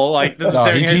the full like. This No,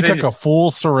 he took a full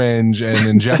syringe and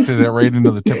injected it right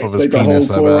into the tip of his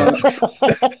penis. I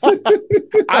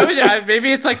bet.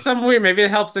 Maybe it's like some weird. Maybe it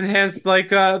helps enhance like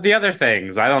the other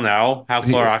things. I don't know how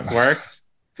Clorox works.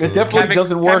 It definitely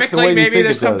doesn't work the way you maybe think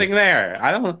there's it does. something there.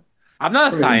 I don't. I'm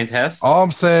not a scientist. All I'm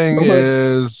saying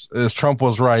is Trump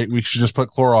was right. We should just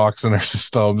put Clorox in our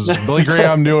systems. Billy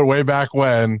Graham knew it way back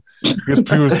when. Why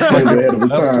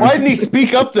didn't he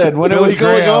speak up then when Billy it was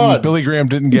going on? Billy Graham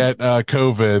didn't get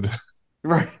COVID.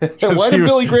 Right. Why did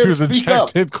Billy Graham speak up?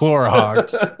 Injected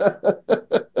Clorox.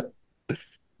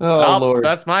 Oh, Lord.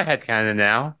 That's my headcanon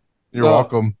now. You're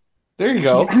welcome. There you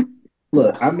go.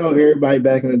 Look, I know everybody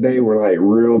back in the day were like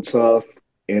real tough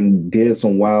and did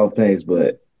some wild things,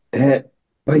 but that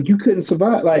like you couldn't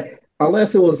survive like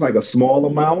unless it was like a small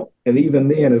amount, and even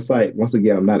then it's like once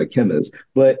again I'm not a chemist,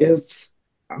 but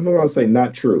I'm not gonna say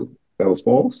not true. That was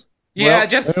false. Yeah, Well,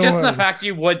 just the fact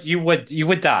you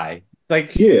would die.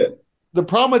 Like Yeah. The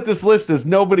problem with this list is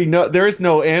there is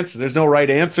no answer. There's no right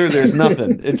answer. There's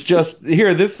nothing. It's just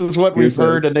here. This is what we've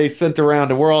heard, and they sent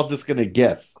around, and we're all just gonna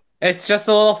guess. it's just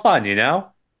a little fun, you know.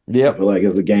 I Yep. feel like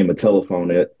it's a game of telephone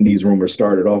that these rumors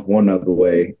started off one other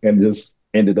way and just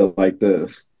ended up like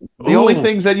this. The only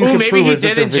things that you can maybe prove he is that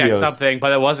did they're inject videos. something,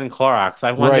 but it wasn't Clorox.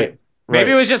 I wonder. Right.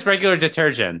 Maybe it was just regular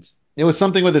detergent. It was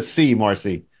something with a C,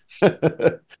 Marcy.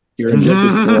 You're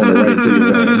injected corona right into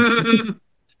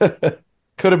your veins.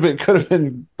 Could have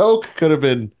been Coke. Could have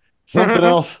been something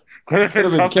else. Could have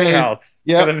been something K. else.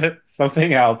 Yep. Could have been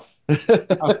something else.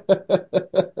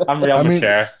 I'm real I mean-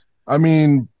 mature. I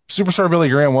mean, Superstar Billy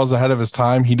Graham was ahead of his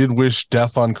time. He did wish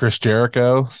death on Chris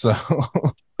Jericho. So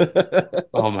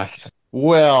Oh my.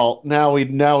 Well, now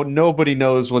nobody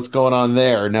knows what's going on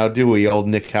there. Now, do we, old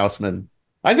Nick Houseman?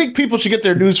 I think people should get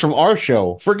their news from our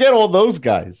show. Forget all those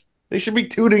guys. They should be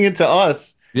tuning into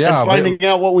us yeah, and finding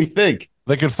out what we think.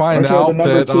 they could find Aren't you out the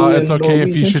number that 2 it's in okay if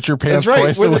you Norwegian? shit your pants That's right.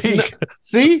 twice We're a the- week.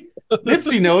 See,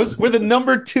 Nipsey knows we're the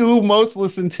number 2 most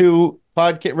listened to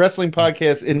wrestling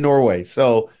podcast in Norway.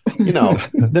 So,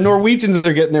 the Norwegians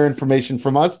are getting their information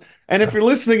from us. And if you're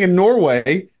listening in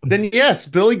Norway, then yes,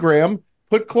 Billy Graham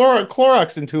put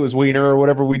Clorox into his wiener or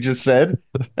whatever we just said.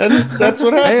 And that's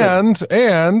what happened.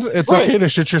 And it's Right. okay to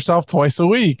shit yourself twice a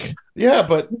week. Yeah,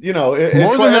 but, More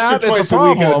than that, it's a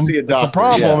problem. see a It's a doctor.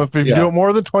 problem. Yeah, If you yeah. do it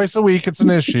more than twice a week, it's an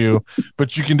issue.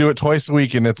 But you can do it twice a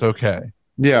week and it's okay.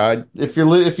 Yeah, if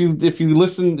you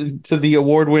listen to the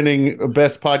award-winning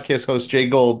best podcast host Jay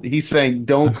Gold, he's saying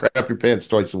don't crap your pants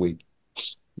twice a week.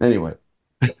 Anyway,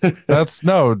 That's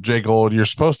no, Jay Gold. You're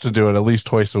supposed to do it at least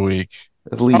twice a week.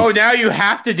 at least Oh, now you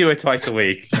have to do it twice a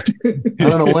week. I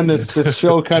don't know when this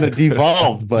show kind of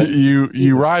devolved, but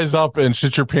You rise up and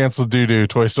shit your pants with doo doo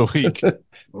twice a week.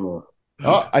 Oh.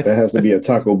 Oh, That has to be a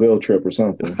Taco Bell trip or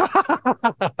something.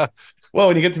 well,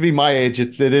 when you get to be my age,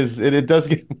 it does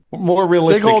get more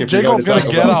realistic. J. Cole's going to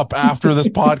get Bell. up after this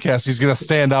podcast. He's going to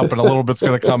stand up and a little bit's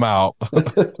going to come out.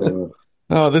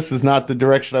 Oh, this is not the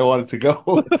direction I wanted to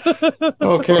go.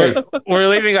 Okay. We're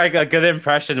leaving like a good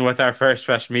impression with our first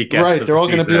Fresh Meat guest. Right. They're all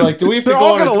going to be like, do we have to They're go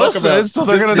all on and going to talk listen, about so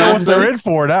they're going to know what they're in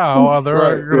for now. They're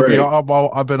Right, going to be,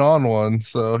 I've been on one,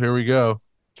 so here we go.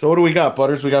 So what do we got,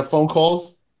 Butters? We got phone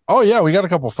calls? Oh, yeah, we got a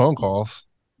couple phone calls.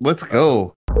 Let's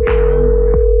go.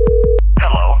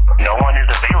 Hello, no one is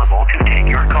available to take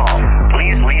your call.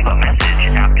 Please leave a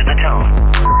message after the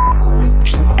tone.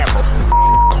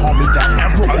 Call me that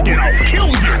ever again, I'll kill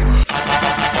you!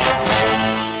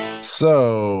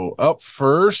 So, up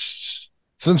first,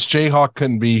 since Jayhawk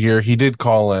couldn't be here, he did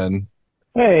call in.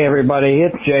 Hey, everybody,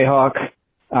 it's Jayhawk.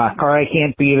 Sorry I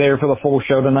can't be there for the full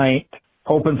show tonight.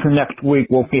 Hoping for next week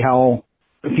we'll see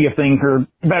if things are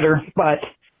better. But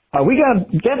we got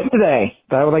guests today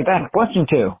that I would like to ask a question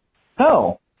to.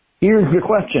 So, here's your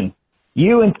question.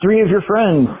 You and 3 of your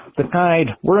friends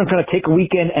decide we're going to take a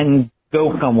weekend and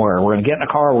go somewhere. We're going to get in a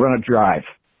car, we're going to drive.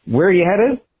 Where are you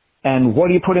headed? And what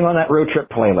are you putting on that road trip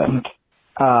playlist?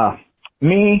 I'm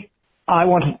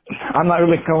not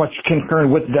really so much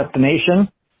concerned with the destination.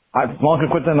 As long as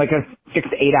it's within like a 6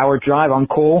 to 8 hour drive, I'm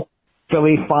cool.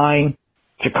 Philly's fine.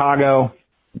 Chicago,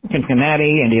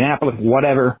 Cincinnati, Indianapolis,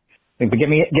 whatever. But get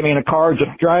me in a car,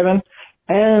 just driving,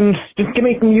 and just give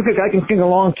me some music I can sing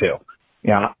along to.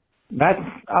 Yeah,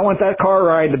 I want that car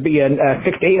ride to be a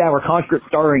 6 to 8 hour concert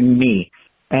starring me.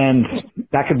 And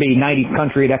that could be 90s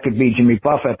country, that could be Jimmy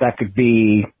Buffett, that could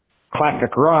be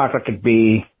classic rock, that could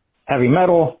be heavy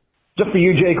metal. Just for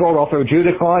you, J. Cole, I'll throw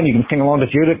Judas on. You can sing along to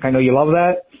Judas. I know you love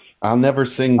that. I'll never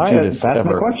sing Judas that's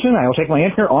ever. my question. I will take my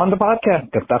answer on the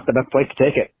podcast because that's the best place to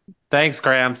take it. Thanks,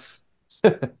 Gramps.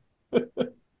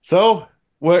 So,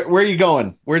 where are you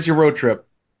going? Where's your road trip?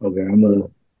 Okay, I'm going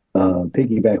to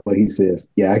piggyback what he says.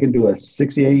 Yeah, I can do a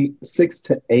 6 to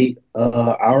 8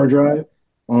 hour drive.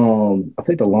 I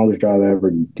think the longest drive I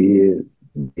ever did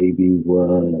maybe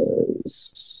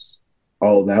was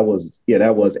that was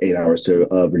 8 hours to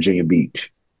Virginia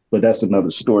Beach. But that's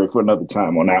another story for another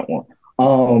time on that one.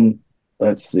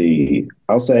 Let's see.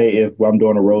 I'll say if I'm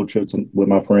doing a road trip with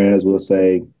my friends, we'll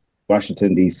say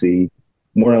Washington, D.C.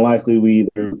 More than likely, we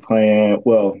either plan,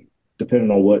 well, depending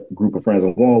on what group of friends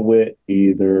I'm going with,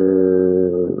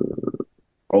 either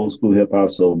old school hip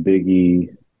hop, so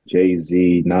Biggie,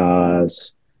 Jay-Z,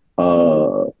 Nas.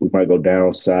 We might go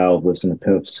down south, listen to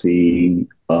Pimp C,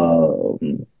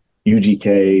 UGK,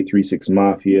 3 6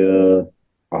 Mafia,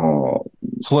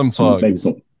 Slim Thug. maybe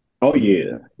some. Oh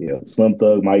yeah. Slim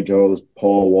Thug, Mike Jones,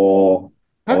 Paul Wall.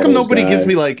 How come nobody gives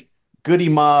me like Goody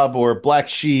Mob or Black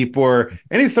Sheep or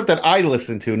any stuff that I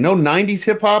listen to? No 90s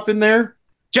hip hop in there?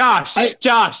 Josh,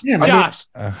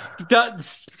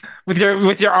 with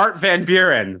your Art Van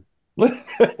Buren.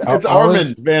 It's Armin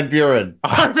Van Buren.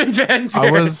 Armin Van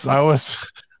Buren.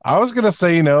 I was gonna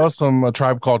say some a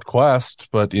Tribe Called Quest,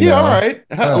 but you know, all right,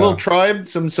 a little Tribe,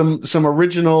 some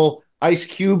original Ice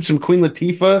Cube, some Queen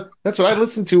Latifah. That's what I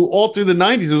listened to all through the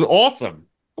 90s. It was awesome.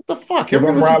 What the fuck? If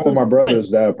I'm riding with my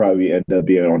brothers, that would probably end up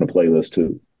being on the playlist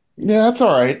too. Yeah, that's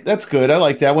all right. That's good. I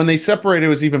like that. When they separated, it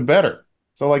was even better.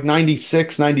 So like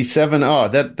 96, 97. Oh,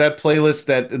 that playlist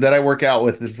that I work out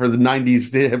with for the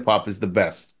 90s hip hop is the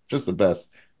best. Just the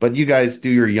best. But you guys do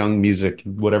your young music,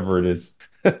 whatever it is.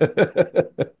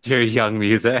 Your young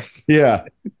music. Yeah.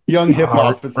 Young hip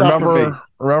hop. It's not for me.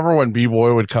 Remember when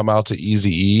B-Boy would come out to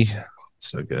Eazy-E?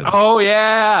 So good. Oh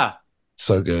yeah.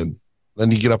 So good.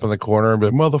 Then you get up in the corner and be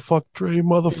like, motherfuck Dre,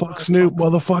 motherfuck Snoop,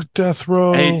 motherfuck Death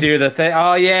Row. Hey, do the thing.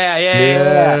 Oh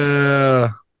yeah.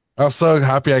 I was so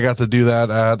happy I got to do that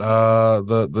at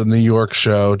the New York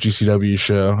show, GCW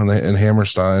show in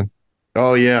Hammerstein.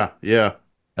 Oh yeah.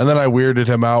 And then I weirded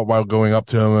him out while going up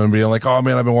to him and being like, oh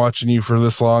man, I've been watching you for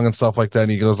this long and stuff like that.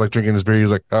 And he goes like drinking his beer. He's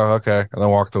like, oh, okay. And then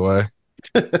walked away.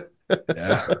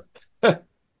 Yeah.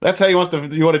 That's how you want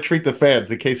to treat the fans,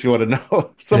 in case you want to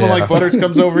know. If someone like Butters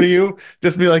comes over to you,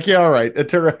 just be like, yeah, all right, and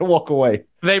turn around and walk away.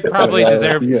 They probably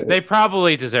deserved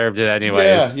it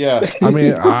anyways. Yeah. I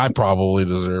mean, I probably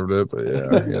deserved it, but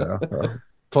yeah.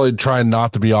 Probably trying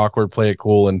not to be awkward, play it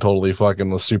cool, and totally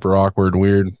fucking was super awkward,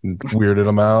 weirded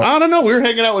him out. I don't know. We were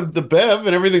hanging out with the Bev,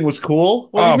 and everything was cool.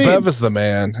 What do you mean? Bev is the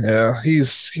man. Yeah,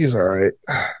 he's all right.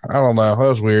 I don't know. That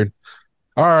was weird.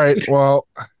 All right, well,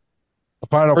 the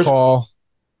final call.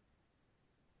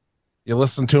 You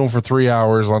listen to him for 3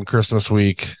 hours on Christmas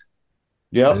week.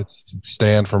 Yep. It's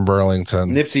Stan from Burlington.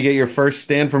 Nipsey, get your first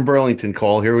Stan from Burlington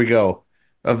call. Here we go.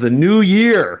 Of the new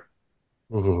year.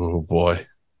 Oh, boy.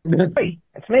 Hey,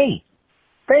 it's me.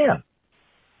 fan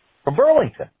from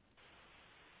Burlington.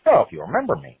 I don't know if you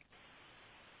remember me.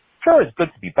 Sure is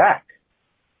good to be back.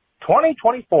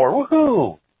 2024,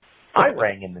 woohoo! I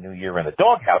rang in the new year in the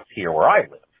doghouse here where I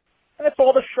live, and it's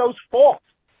all the show's fault.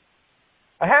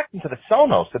 I hacked into the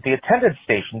Sonos at the attendance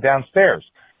station downstairs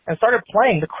and started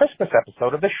playing the Christmas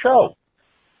episode of the show.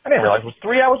 I didn't realize it was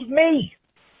 3 hours of me.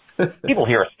 People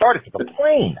here have started to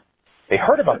complain. They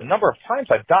heard about the number of times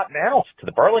I've gotten out to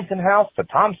the Burlington House, to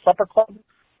Tom's Supper Club.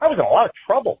 I was in a lot of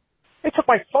trouble. They took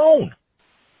my phone.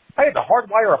 I had to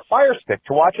hardwire a Fire Stick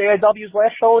to watch AIW's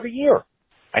last show of the year.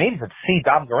 I needed to see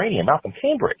Dom Guarini and Malcolm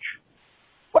Cambridge.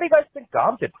 What do you guys think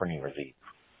Dom did for New Year's Eve?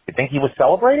 You think he was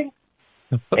celebrating?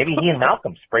 Maybe he and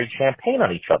Malcolm sprayed champagne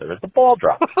on each other as the ball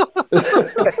dropped. I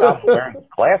guess Dom was wearing his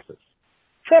glasses.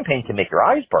 Champagne can make your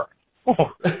eyes burn.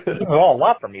 This is all a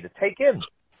lot for me to take in.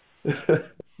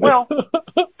 Well,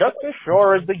 just as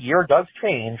sure as the year does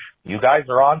change, you guys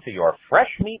are on to your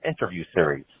fresh meat interview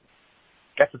series.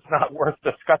 Guess it's not worth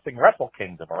discussing Wrestle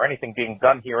Kingdom or anything being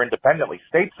done here independently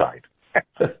stateside.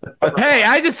 Hey,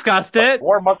 I discussed it.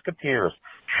 4 Musketeers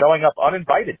showing up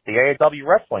uninvited to the AAW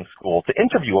Wrestling School to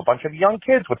interview a bunch of young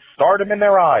kids with stardom in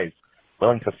their eyes,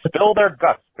 willing to spill their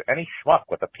guts to any schmuck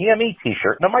with a PME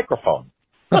t-shirt and a microphone.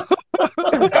 This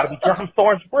has got to be John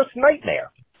Thorne's worst nightmare.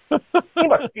 He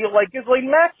must feel like Ghislaine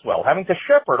Maxwell having to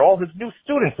shepherd all his new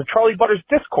students to Charlie Butter's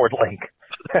Discord link.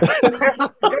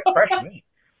 Forget fresh meat.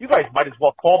 You guys might as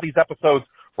well call these episodes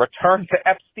Return to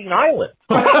Epstein Island.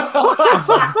 Oh,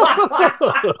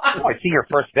 I see your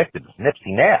first victim is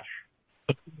Nipsey Nash.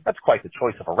 That's quite the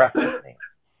choice of a wrestler's name.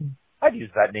 I've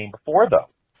used that name before, though.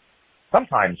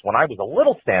 Sometimes when I was a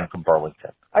little Stan from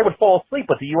Burlington, I would fall asleep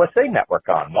with the USA Network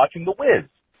on, watching The Wiz.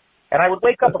 And I would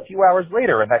wake up a few hours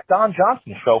later and that Don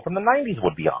Johnson show from the 90s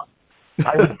would be on.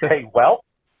 I would say, well,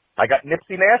 I got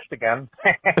Nipsey Nash again.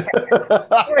 When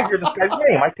I hear this guy's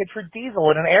name, I picture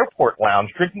Diesel in an airport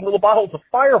lounge drinking little bottles of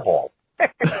Fireball.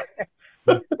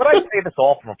 But I say this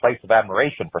all from a place of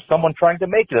admiration for someone trying to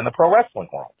make it in the pro wrestling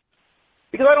world.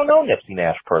 Because I don't know Nipsey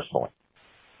Nash personally.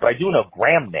 But I do know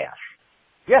Graham Nash.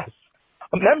 Yes,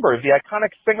 a member of the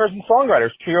iconic singers and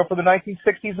songwriters trio for the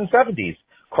 1960s and 70s,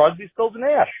 Crosby, Stills, and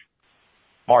Nash.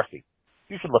 Marcy,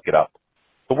 you should look it up.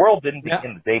 The world didn't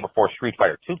begin the day before Street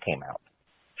Fighter II came out.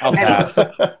 I'll pass.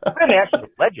 Graham Nash is a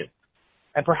legend.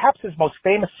 And perhaps his most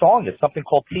famous song is something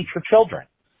called Teach Your Children.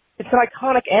 It's an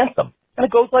iconic anthem, and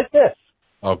it goes like this.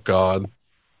 Oh, God.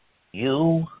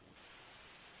 You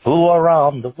who are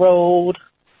on the road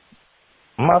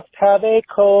must have a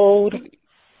code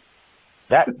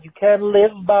that you can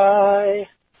live by,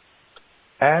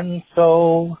 and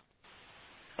so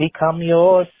become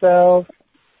yourself,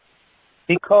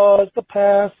 because the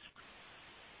past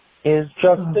is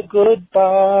just a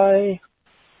goodbye.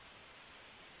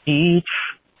 Teach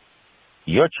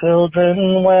your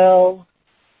children well,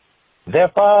 their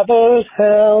father's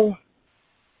hell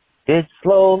did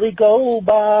slowly go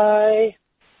by.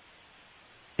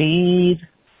 Feed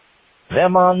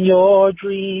them on your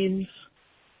dreams,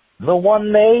 the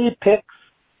one they pick,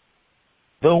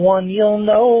 the one you'll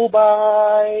know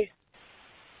by.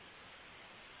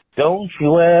 Don't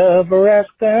you ever ask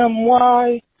them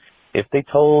why. If they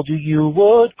told you, you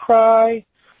would cry.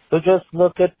 So just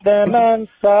look at them and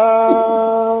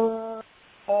sigh,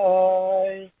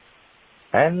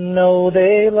 and know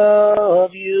they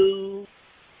love you.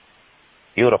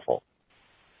 Beautiful.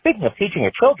 Speaking of teaching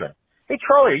your children, hey,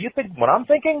 Charlie, are you thinking what I'm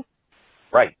thinking?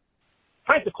 Right.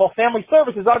 Time to call Family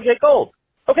Services on Jay Gold.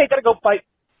 Okay, gotta go fight.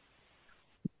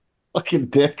 Fucking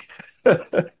dick.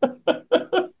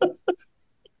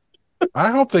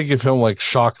 I hope they give him like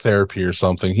shock therapy or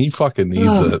something. He fucking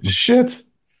needs it. Shit.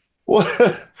 What?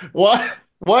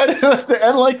 Why did it have to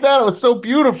end like that? It was so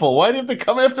beautiful. Why did you have to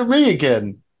come after me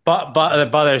again?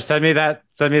 Butter, send me that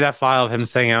file of him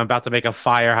singing. I'm about to make a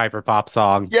fire hyperpop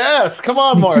song. Yes, come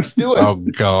on, Mars, do it. Oh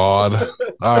God!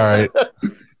 All right.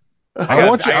 I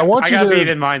want you to to be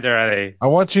in mind already. I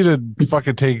want you to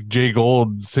fucking take Jay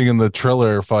Gold singing the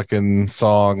Triller fucking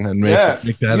song and make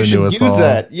that into a song. Use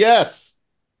that. Yes,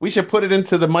 we should put it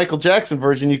into the Michael Jackson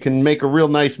version. You can make a real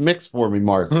nice mix for me,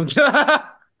 Mars.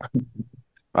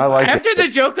 I like After the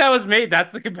joke that was made,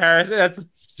 that's the comparison. That's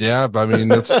yeah, but I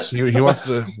mean, it's he wants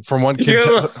to from one kid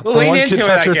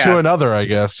catcher to another, I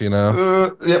guess, you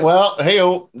know. Yeah, well, hey,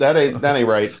 that ain't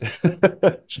right.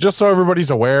 Just so everybody's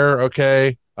aware,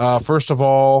 okay. First of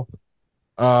all,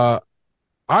 I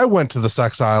went to the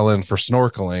Sex Island for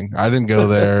snorkeling. I didn't go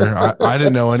there. I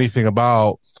didn't know anything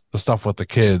about the stuff with the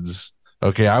kids.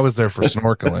 Okay, I was there for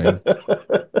snorkeling.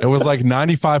 It was like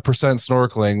 95%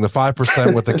 snorkeling. The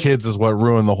 5% with the kids is what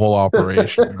ruined the whole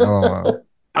operation. I don't know.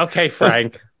 Okay,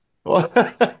 Frank.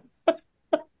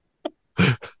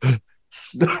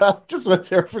 Just went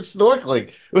there for snorkeling.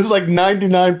 It was like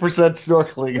 99%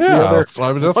 snorkeling. The Yeah, other that's what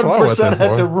I went there 1%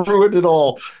 had to for. ruin it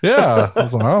all. Yeah, I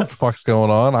was like, what the fuck's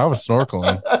going on? I was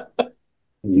snorkeling.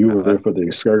 You were there for the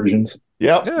excursions.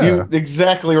 Yep, Yeah. you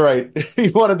exactly right.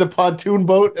 You wanted the pontoon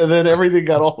boat, and then everything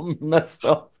got all messed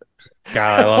up.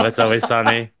 God, I love It's Always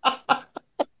Sunny.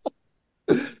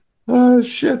 Oh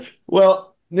shit.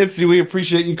 Well, Nipsey, we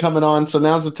appreciate you coming on. So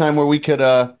now's the time where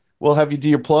we'll have you do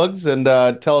your plugs and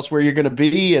tell us where you're going to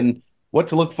be and what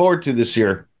to look forward to this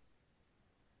year.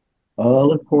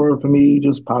 Look forward for me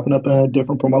just popping up in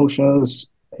different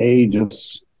promotions. Hey,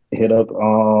 just hit up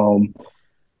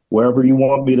wherever you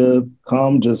want me to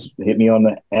come. Just hit me on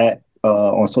the at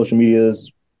on social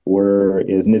medias where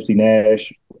is Nipsey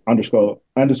Nash underscore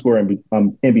in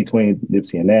between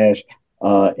Nipsey and Nash.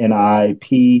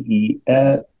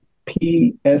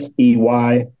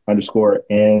 NIPEPSEY underscore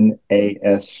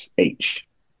NASH.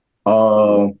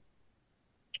 What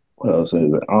else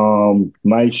is it?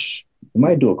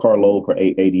 Might do a carload for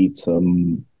 880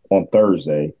 to on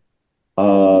Thursday.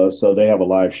 So they have a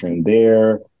live stream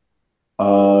there.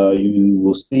 You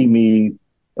will see me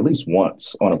at least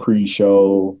once on a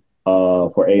pre-show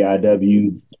for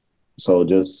AIW. So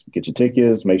just get your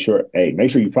tickets. Make sure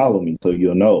you follow me so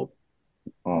you'll know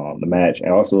the match,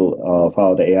 and also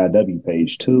follow the AIW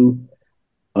page too.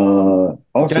 Also,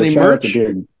 got any shout out merch? to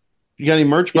Derek. You got any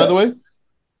merch, by the way?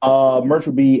 Merch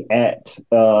will be at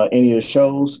any of the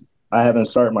shows. I haven't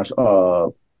started my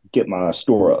get my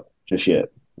store up just yet.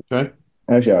 Okay.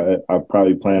 Actually, I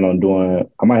probably plan on doing.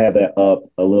 I might have that up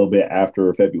a little bit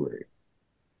after February.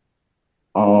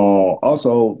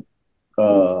 Also,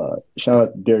 shout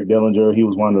out to Derek Dillinger. He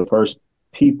was one of the first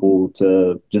people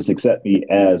to just accept me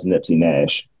as Nipsey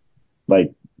Nash.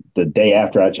 Like the day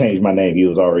after I changed my name, he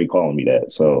was already calling me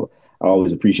that. So I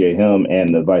always appreciate him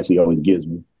and the advice he always gives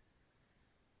me.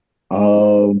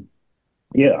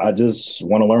 Yeah, I just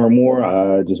want to learn more.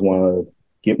 I just want to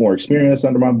get more experience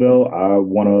under my belt. I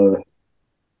want to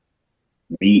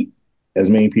meet as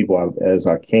many people as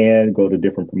I can, go to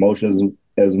different promotions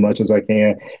as much as I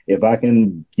can. If I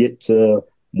can get to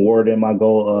more than my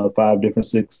goal of five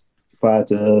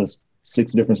to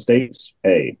six different states,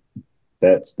 hey,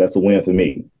 that's a win for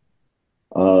me.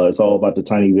 It's all about the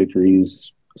tiny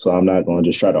victories. So I'm not going to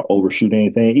just try to overshoot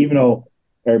anything, even though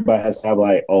everybody has to have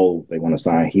like, oh, they want to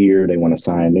sign here, they want to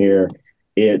sign there.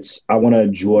 I want to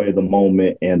enjoy the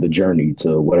moment and the journey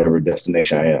to whatever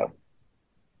destination I am.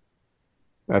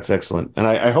 That's excellent. And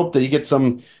I hope that you get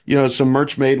some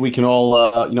merch made. We can all,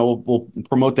 we'll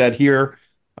promote that here.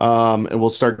 And we'll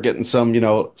start getting some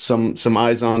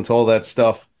eyes onto all that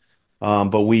stuff.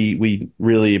 But we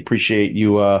really appreciate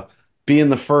you, being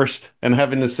the first and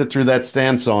having to sit through that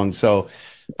Stan song. So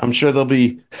I'm sure there'll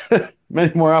be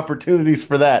many more opportunities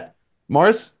for that.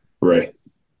 Mars? Right.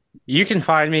 You can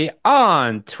find me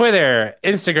on Twitter,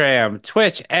 Instagram,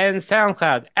 Twitch, and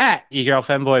SoundCloud at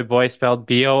eGirlFemboyBoy, spelled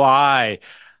BOI.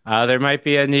 There might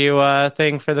be a new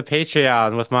thing for the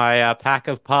Patreon with my pack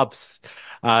of pups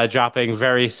dropping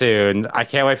very soon. I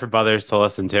can't wait for Butters to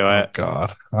listen to it. Oh,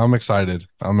 God. I'm excited.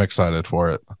 I'm excited for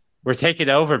it. We're taking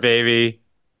over, baby.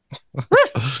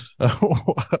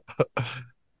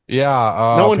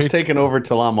 Yeah. No one's taking over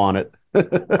till I'm on it.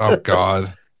 Oh,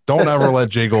 God. Don't ever let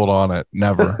Jay Gold on it.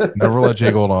 Never. Never let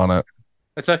Jay Gold on it.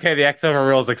 It's okay. The X over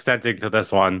rule is extending to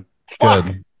this one.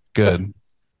 Good.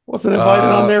 Wasn't invited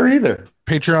on there either.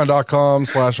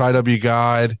 Patreon.com/IW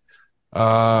guide.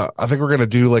 I think we're gonna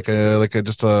do like a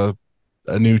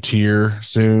new tier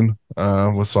soon,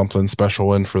 with something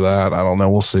special in for that. I don't know.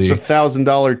 We'll see. It's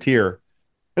 $1,000 tier.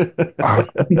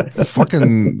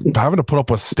 Fucking having to put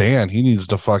up with Stan. He needs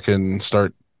to fucking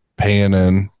start paying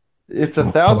in. It's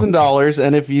 $1,000,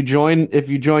 and if you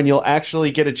join, you'll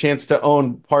actually get a chance to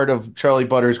own part of Charlie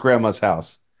Butter's grandma's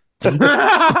house.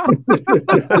 Yeah,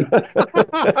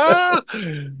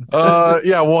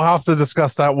 we'll have to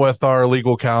discuss that with our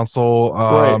legal counsel,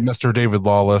 Right. Mr. David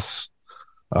Lawless.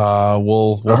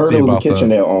 We'll I heard see it was a about kitchen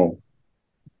that. they own.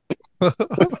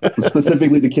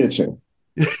 Specifically the kitchen.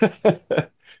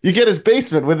 You get his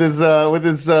basement with his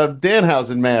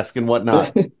Danhausen mask and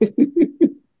whatnot.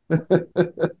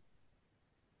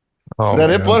 Oh, Is that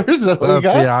it, man. Butters? Is that what we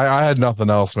got? Yeah, I had nothing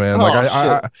else, man. Oh, Like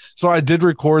shit. I did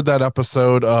record that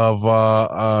episode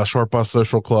of Short Bus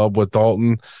Social Club with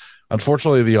Dalton.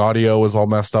 Unfortunately, the audio was all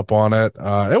messed up on it.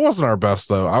 It wasn't our best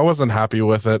though. I wasn't happy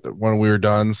with it when we were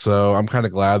done, so I'm kind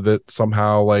of glad that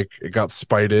somehow like it got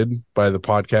spited by the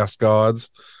podcast gods.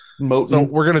 So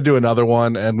we're gonna do another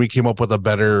one, and we came up with a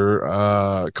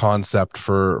better concept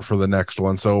for the next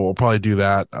one. So we'll probably do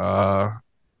that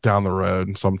down the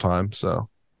road sometime. So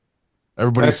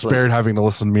everybody's Excellent. spared having to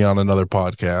listen to me on another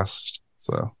podcast.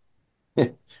 So,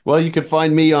 well, you can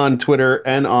find me on Twitter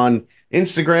and on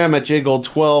Instagram at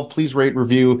jgold12. Please rate,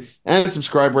 review, and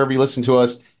subscribe wherever you listen to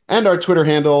us. And our Twitter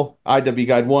handle,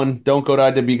 IWGuide1. Don't go to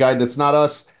IWGuide. That's not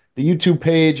us. The YouTube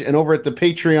page and over at the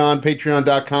Patreon,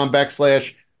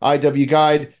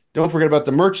 patreon.com/IWGuide. Don't forget about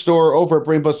the merch store over at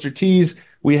Brainbuster Tees.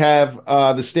 We have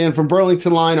the Stand from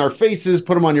Burlington line, our faces,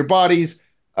 put them on your bodies.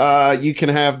 You can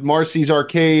have Marcy's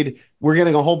Arcade. We're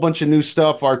getting a whole bunch of new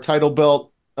stuff, our title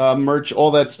belt merch,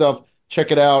 all that stuff.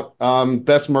 Check it out.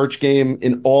 Best merch game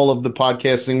in all of the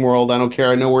podcasting world. I don't care.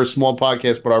 I know we're a small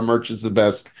podcast, but our merch is the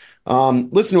best.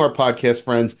 Listen to our podcast,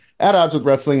 friends. At Odds with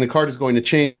Wrestling, the card is going to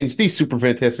change. The super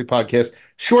fantastic podcast,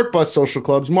 Short Bus Social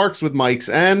Clubs, Marks with Mikes,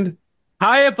 and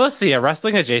Hiya Bussy, a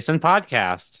wrestling adjacent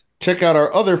podcast. check out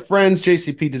our other friends,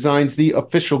 JCP Designs, the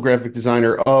official graphic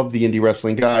designer of the Indie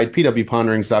Wrestling Guide,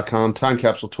 pwponderings.com, Time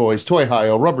Capsule Toys, Toy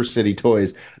Hio, Rubber City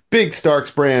Toys, Big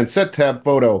Starks Brand, Set Tab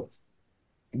Photo,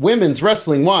 Women's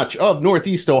Wrestling Watch of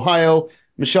Northeast Ohio,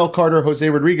 Michelle Carter, Jose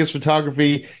Rodriguez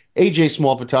Photography, AJ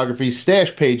Small Photography,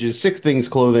 Stash Pages, Six Things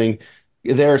Clothing,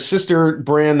 their sister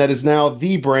brand that is now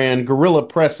the brand, Gorilla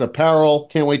Press Apparel.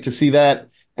 Can't wait to see that.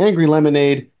 Angry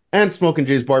Lemonade and Smokin'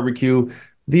 Jay's Barbecue,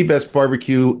 the best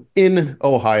barbecue in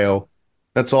Ohio.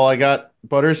 That's all I got,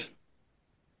 Butters.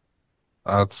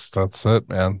 that's it,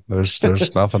 man.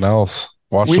 There's nothing else.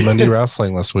 Watch some indie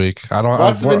wrestling this week. I don't.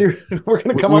 We're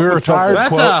going to come up with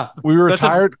something. We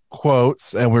retired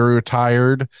quotes, and we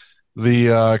retired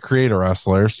the creator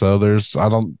wrestler. So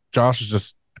Josh is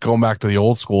just going back to the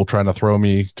old school, trying to throw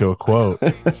me to a quote.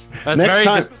 That's a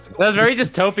very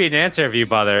dystopian answer of you,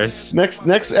 Butters.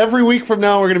 Next, every week from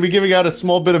now, we're going to be giving out a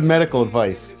small bit of medical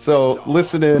advice. So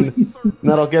listen in, and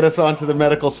that'll get us onto the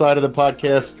medical side of the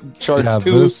podcast charts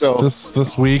too.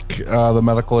 This week, the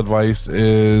medical advice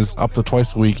is up to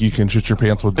twice a week you can shit your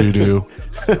pants with doo-doo,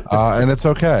 and it's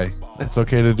okay. It's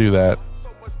okay to do that.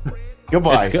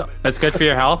 Goodbye. It's good for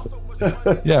your health.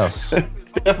 Yes.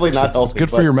 Definitely not healthy. It's good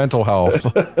for your mental health.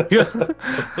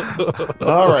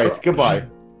 All right. Goodbye.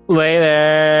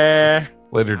 Later,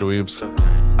 dweebs.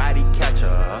 Body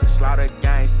catcher, slaughter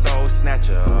gang, soul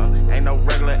snatcher. Ain't no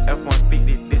regular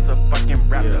F-150, this a fucking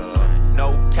raptor.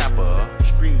 No capper,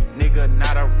 street nigga,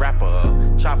 not a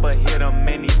rapper. Chopper hit him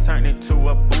and he turned into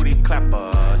a booty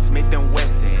clapper. Smith and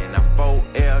Wesson, a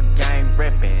 4L gang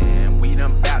reppin'. We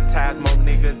done baptized more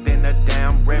niggas than a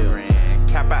damn reverend.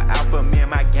 Kappa Alpha, me and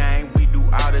my gang, we do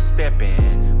all the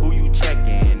stepping. Who you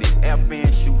checking? It's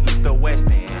FN, shoot east or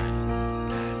west end.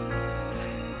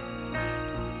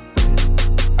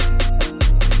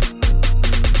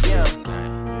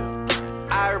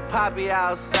 I heard Poppy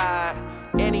outside,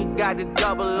 and he got the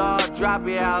double R, drop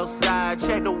it outside.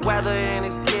 Check the weather and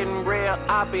it's getting real,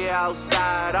 I'll be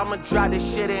outside. I'ma drop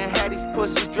this shit and have these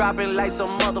pussies dropping like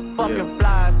some motherfucking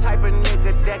flies. Type of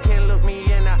nigga that can't look me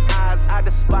in the eyes, I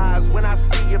despise. When I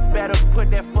see you, better put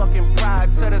that fucking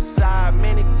pride to the side.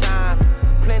 Many times,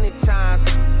 plenty times,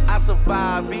 I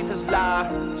survive, beef is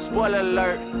live. Spoiler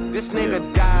alert, this nigga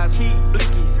dies. Keep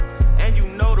blickies, and you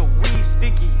know the weed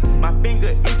sticky. My finger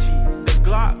itchy.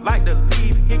 Glock like to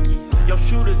leave hickeys. Your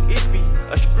shooter's iffy.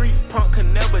 A street punk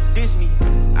can never diss me.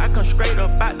 I come straight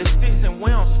up out the six and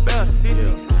we don't spell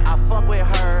sissies. I fuck with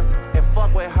her and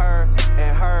fuck with her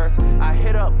and her. I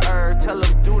hit up her, tell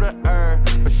him do the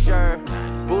for sure.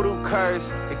 Voodoo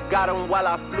curse, it got him while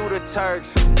I flew the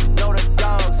Turks. Know the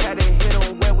dogs had to hit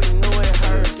him where we knew it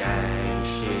hurts. Gang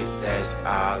shit, that's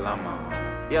all I'm on.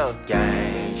 Yo,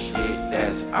 gang shit,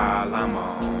 that's all I'm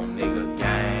on. Nigga,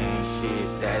 gang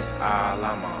shit, that's all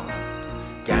I'm on.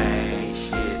 Gang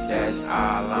shit, that's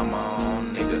all I'm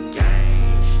on. Nigga,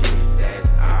 gang shit,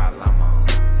 that's all I'm on.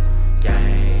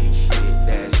 Gang shit,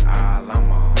 that's all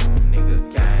I'm on. Nigga,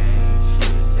 gang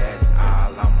shit, that's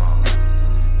all I'm on.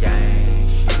 Gang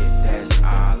shit, that's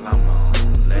all I'm on.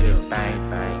 Let it bang,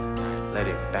 bang, let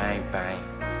it bang, bang,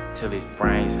 till his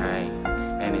brains hang.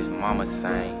 And his mama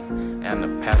sang, and the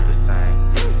pastor sang,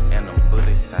 and them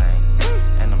bullets sang,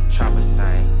 and them choppers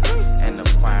sang, and the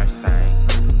choir sang.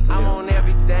 I'm on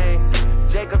everything.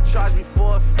 Jacob charged me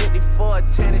 $450 for a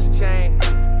tennis chain.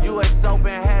 US Open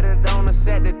had it on us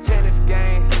at the tennis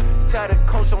game. Tell the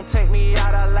coach don't take me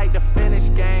out, I like to finish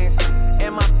games.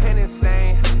 And my pen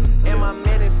insane, and my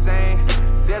men insane.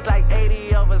 There's like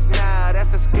 80 of us now,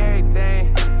 that's a scary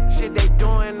thing. Shit they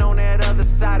doing on that other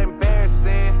side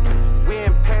embarrassing. We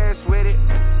in Paris with it,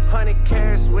 100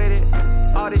 carats with it.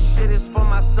 All this shit is for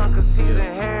my son cause he's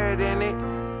inheriting it.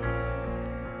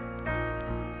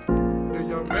 If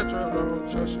your metro don't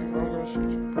trust you, I'm gonna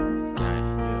shoot you.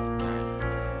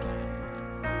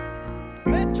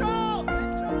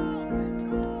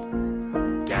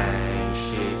 Gang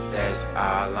shit, that's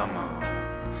all I'm on.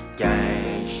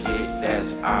 Gang shit,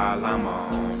 that's all I'm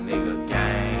on. Nigga,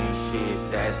 gang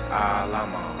shit, that's all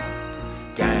I'm on.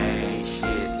 Gang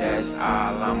shit, that's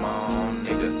all I'm on.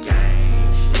 Nigga, gang.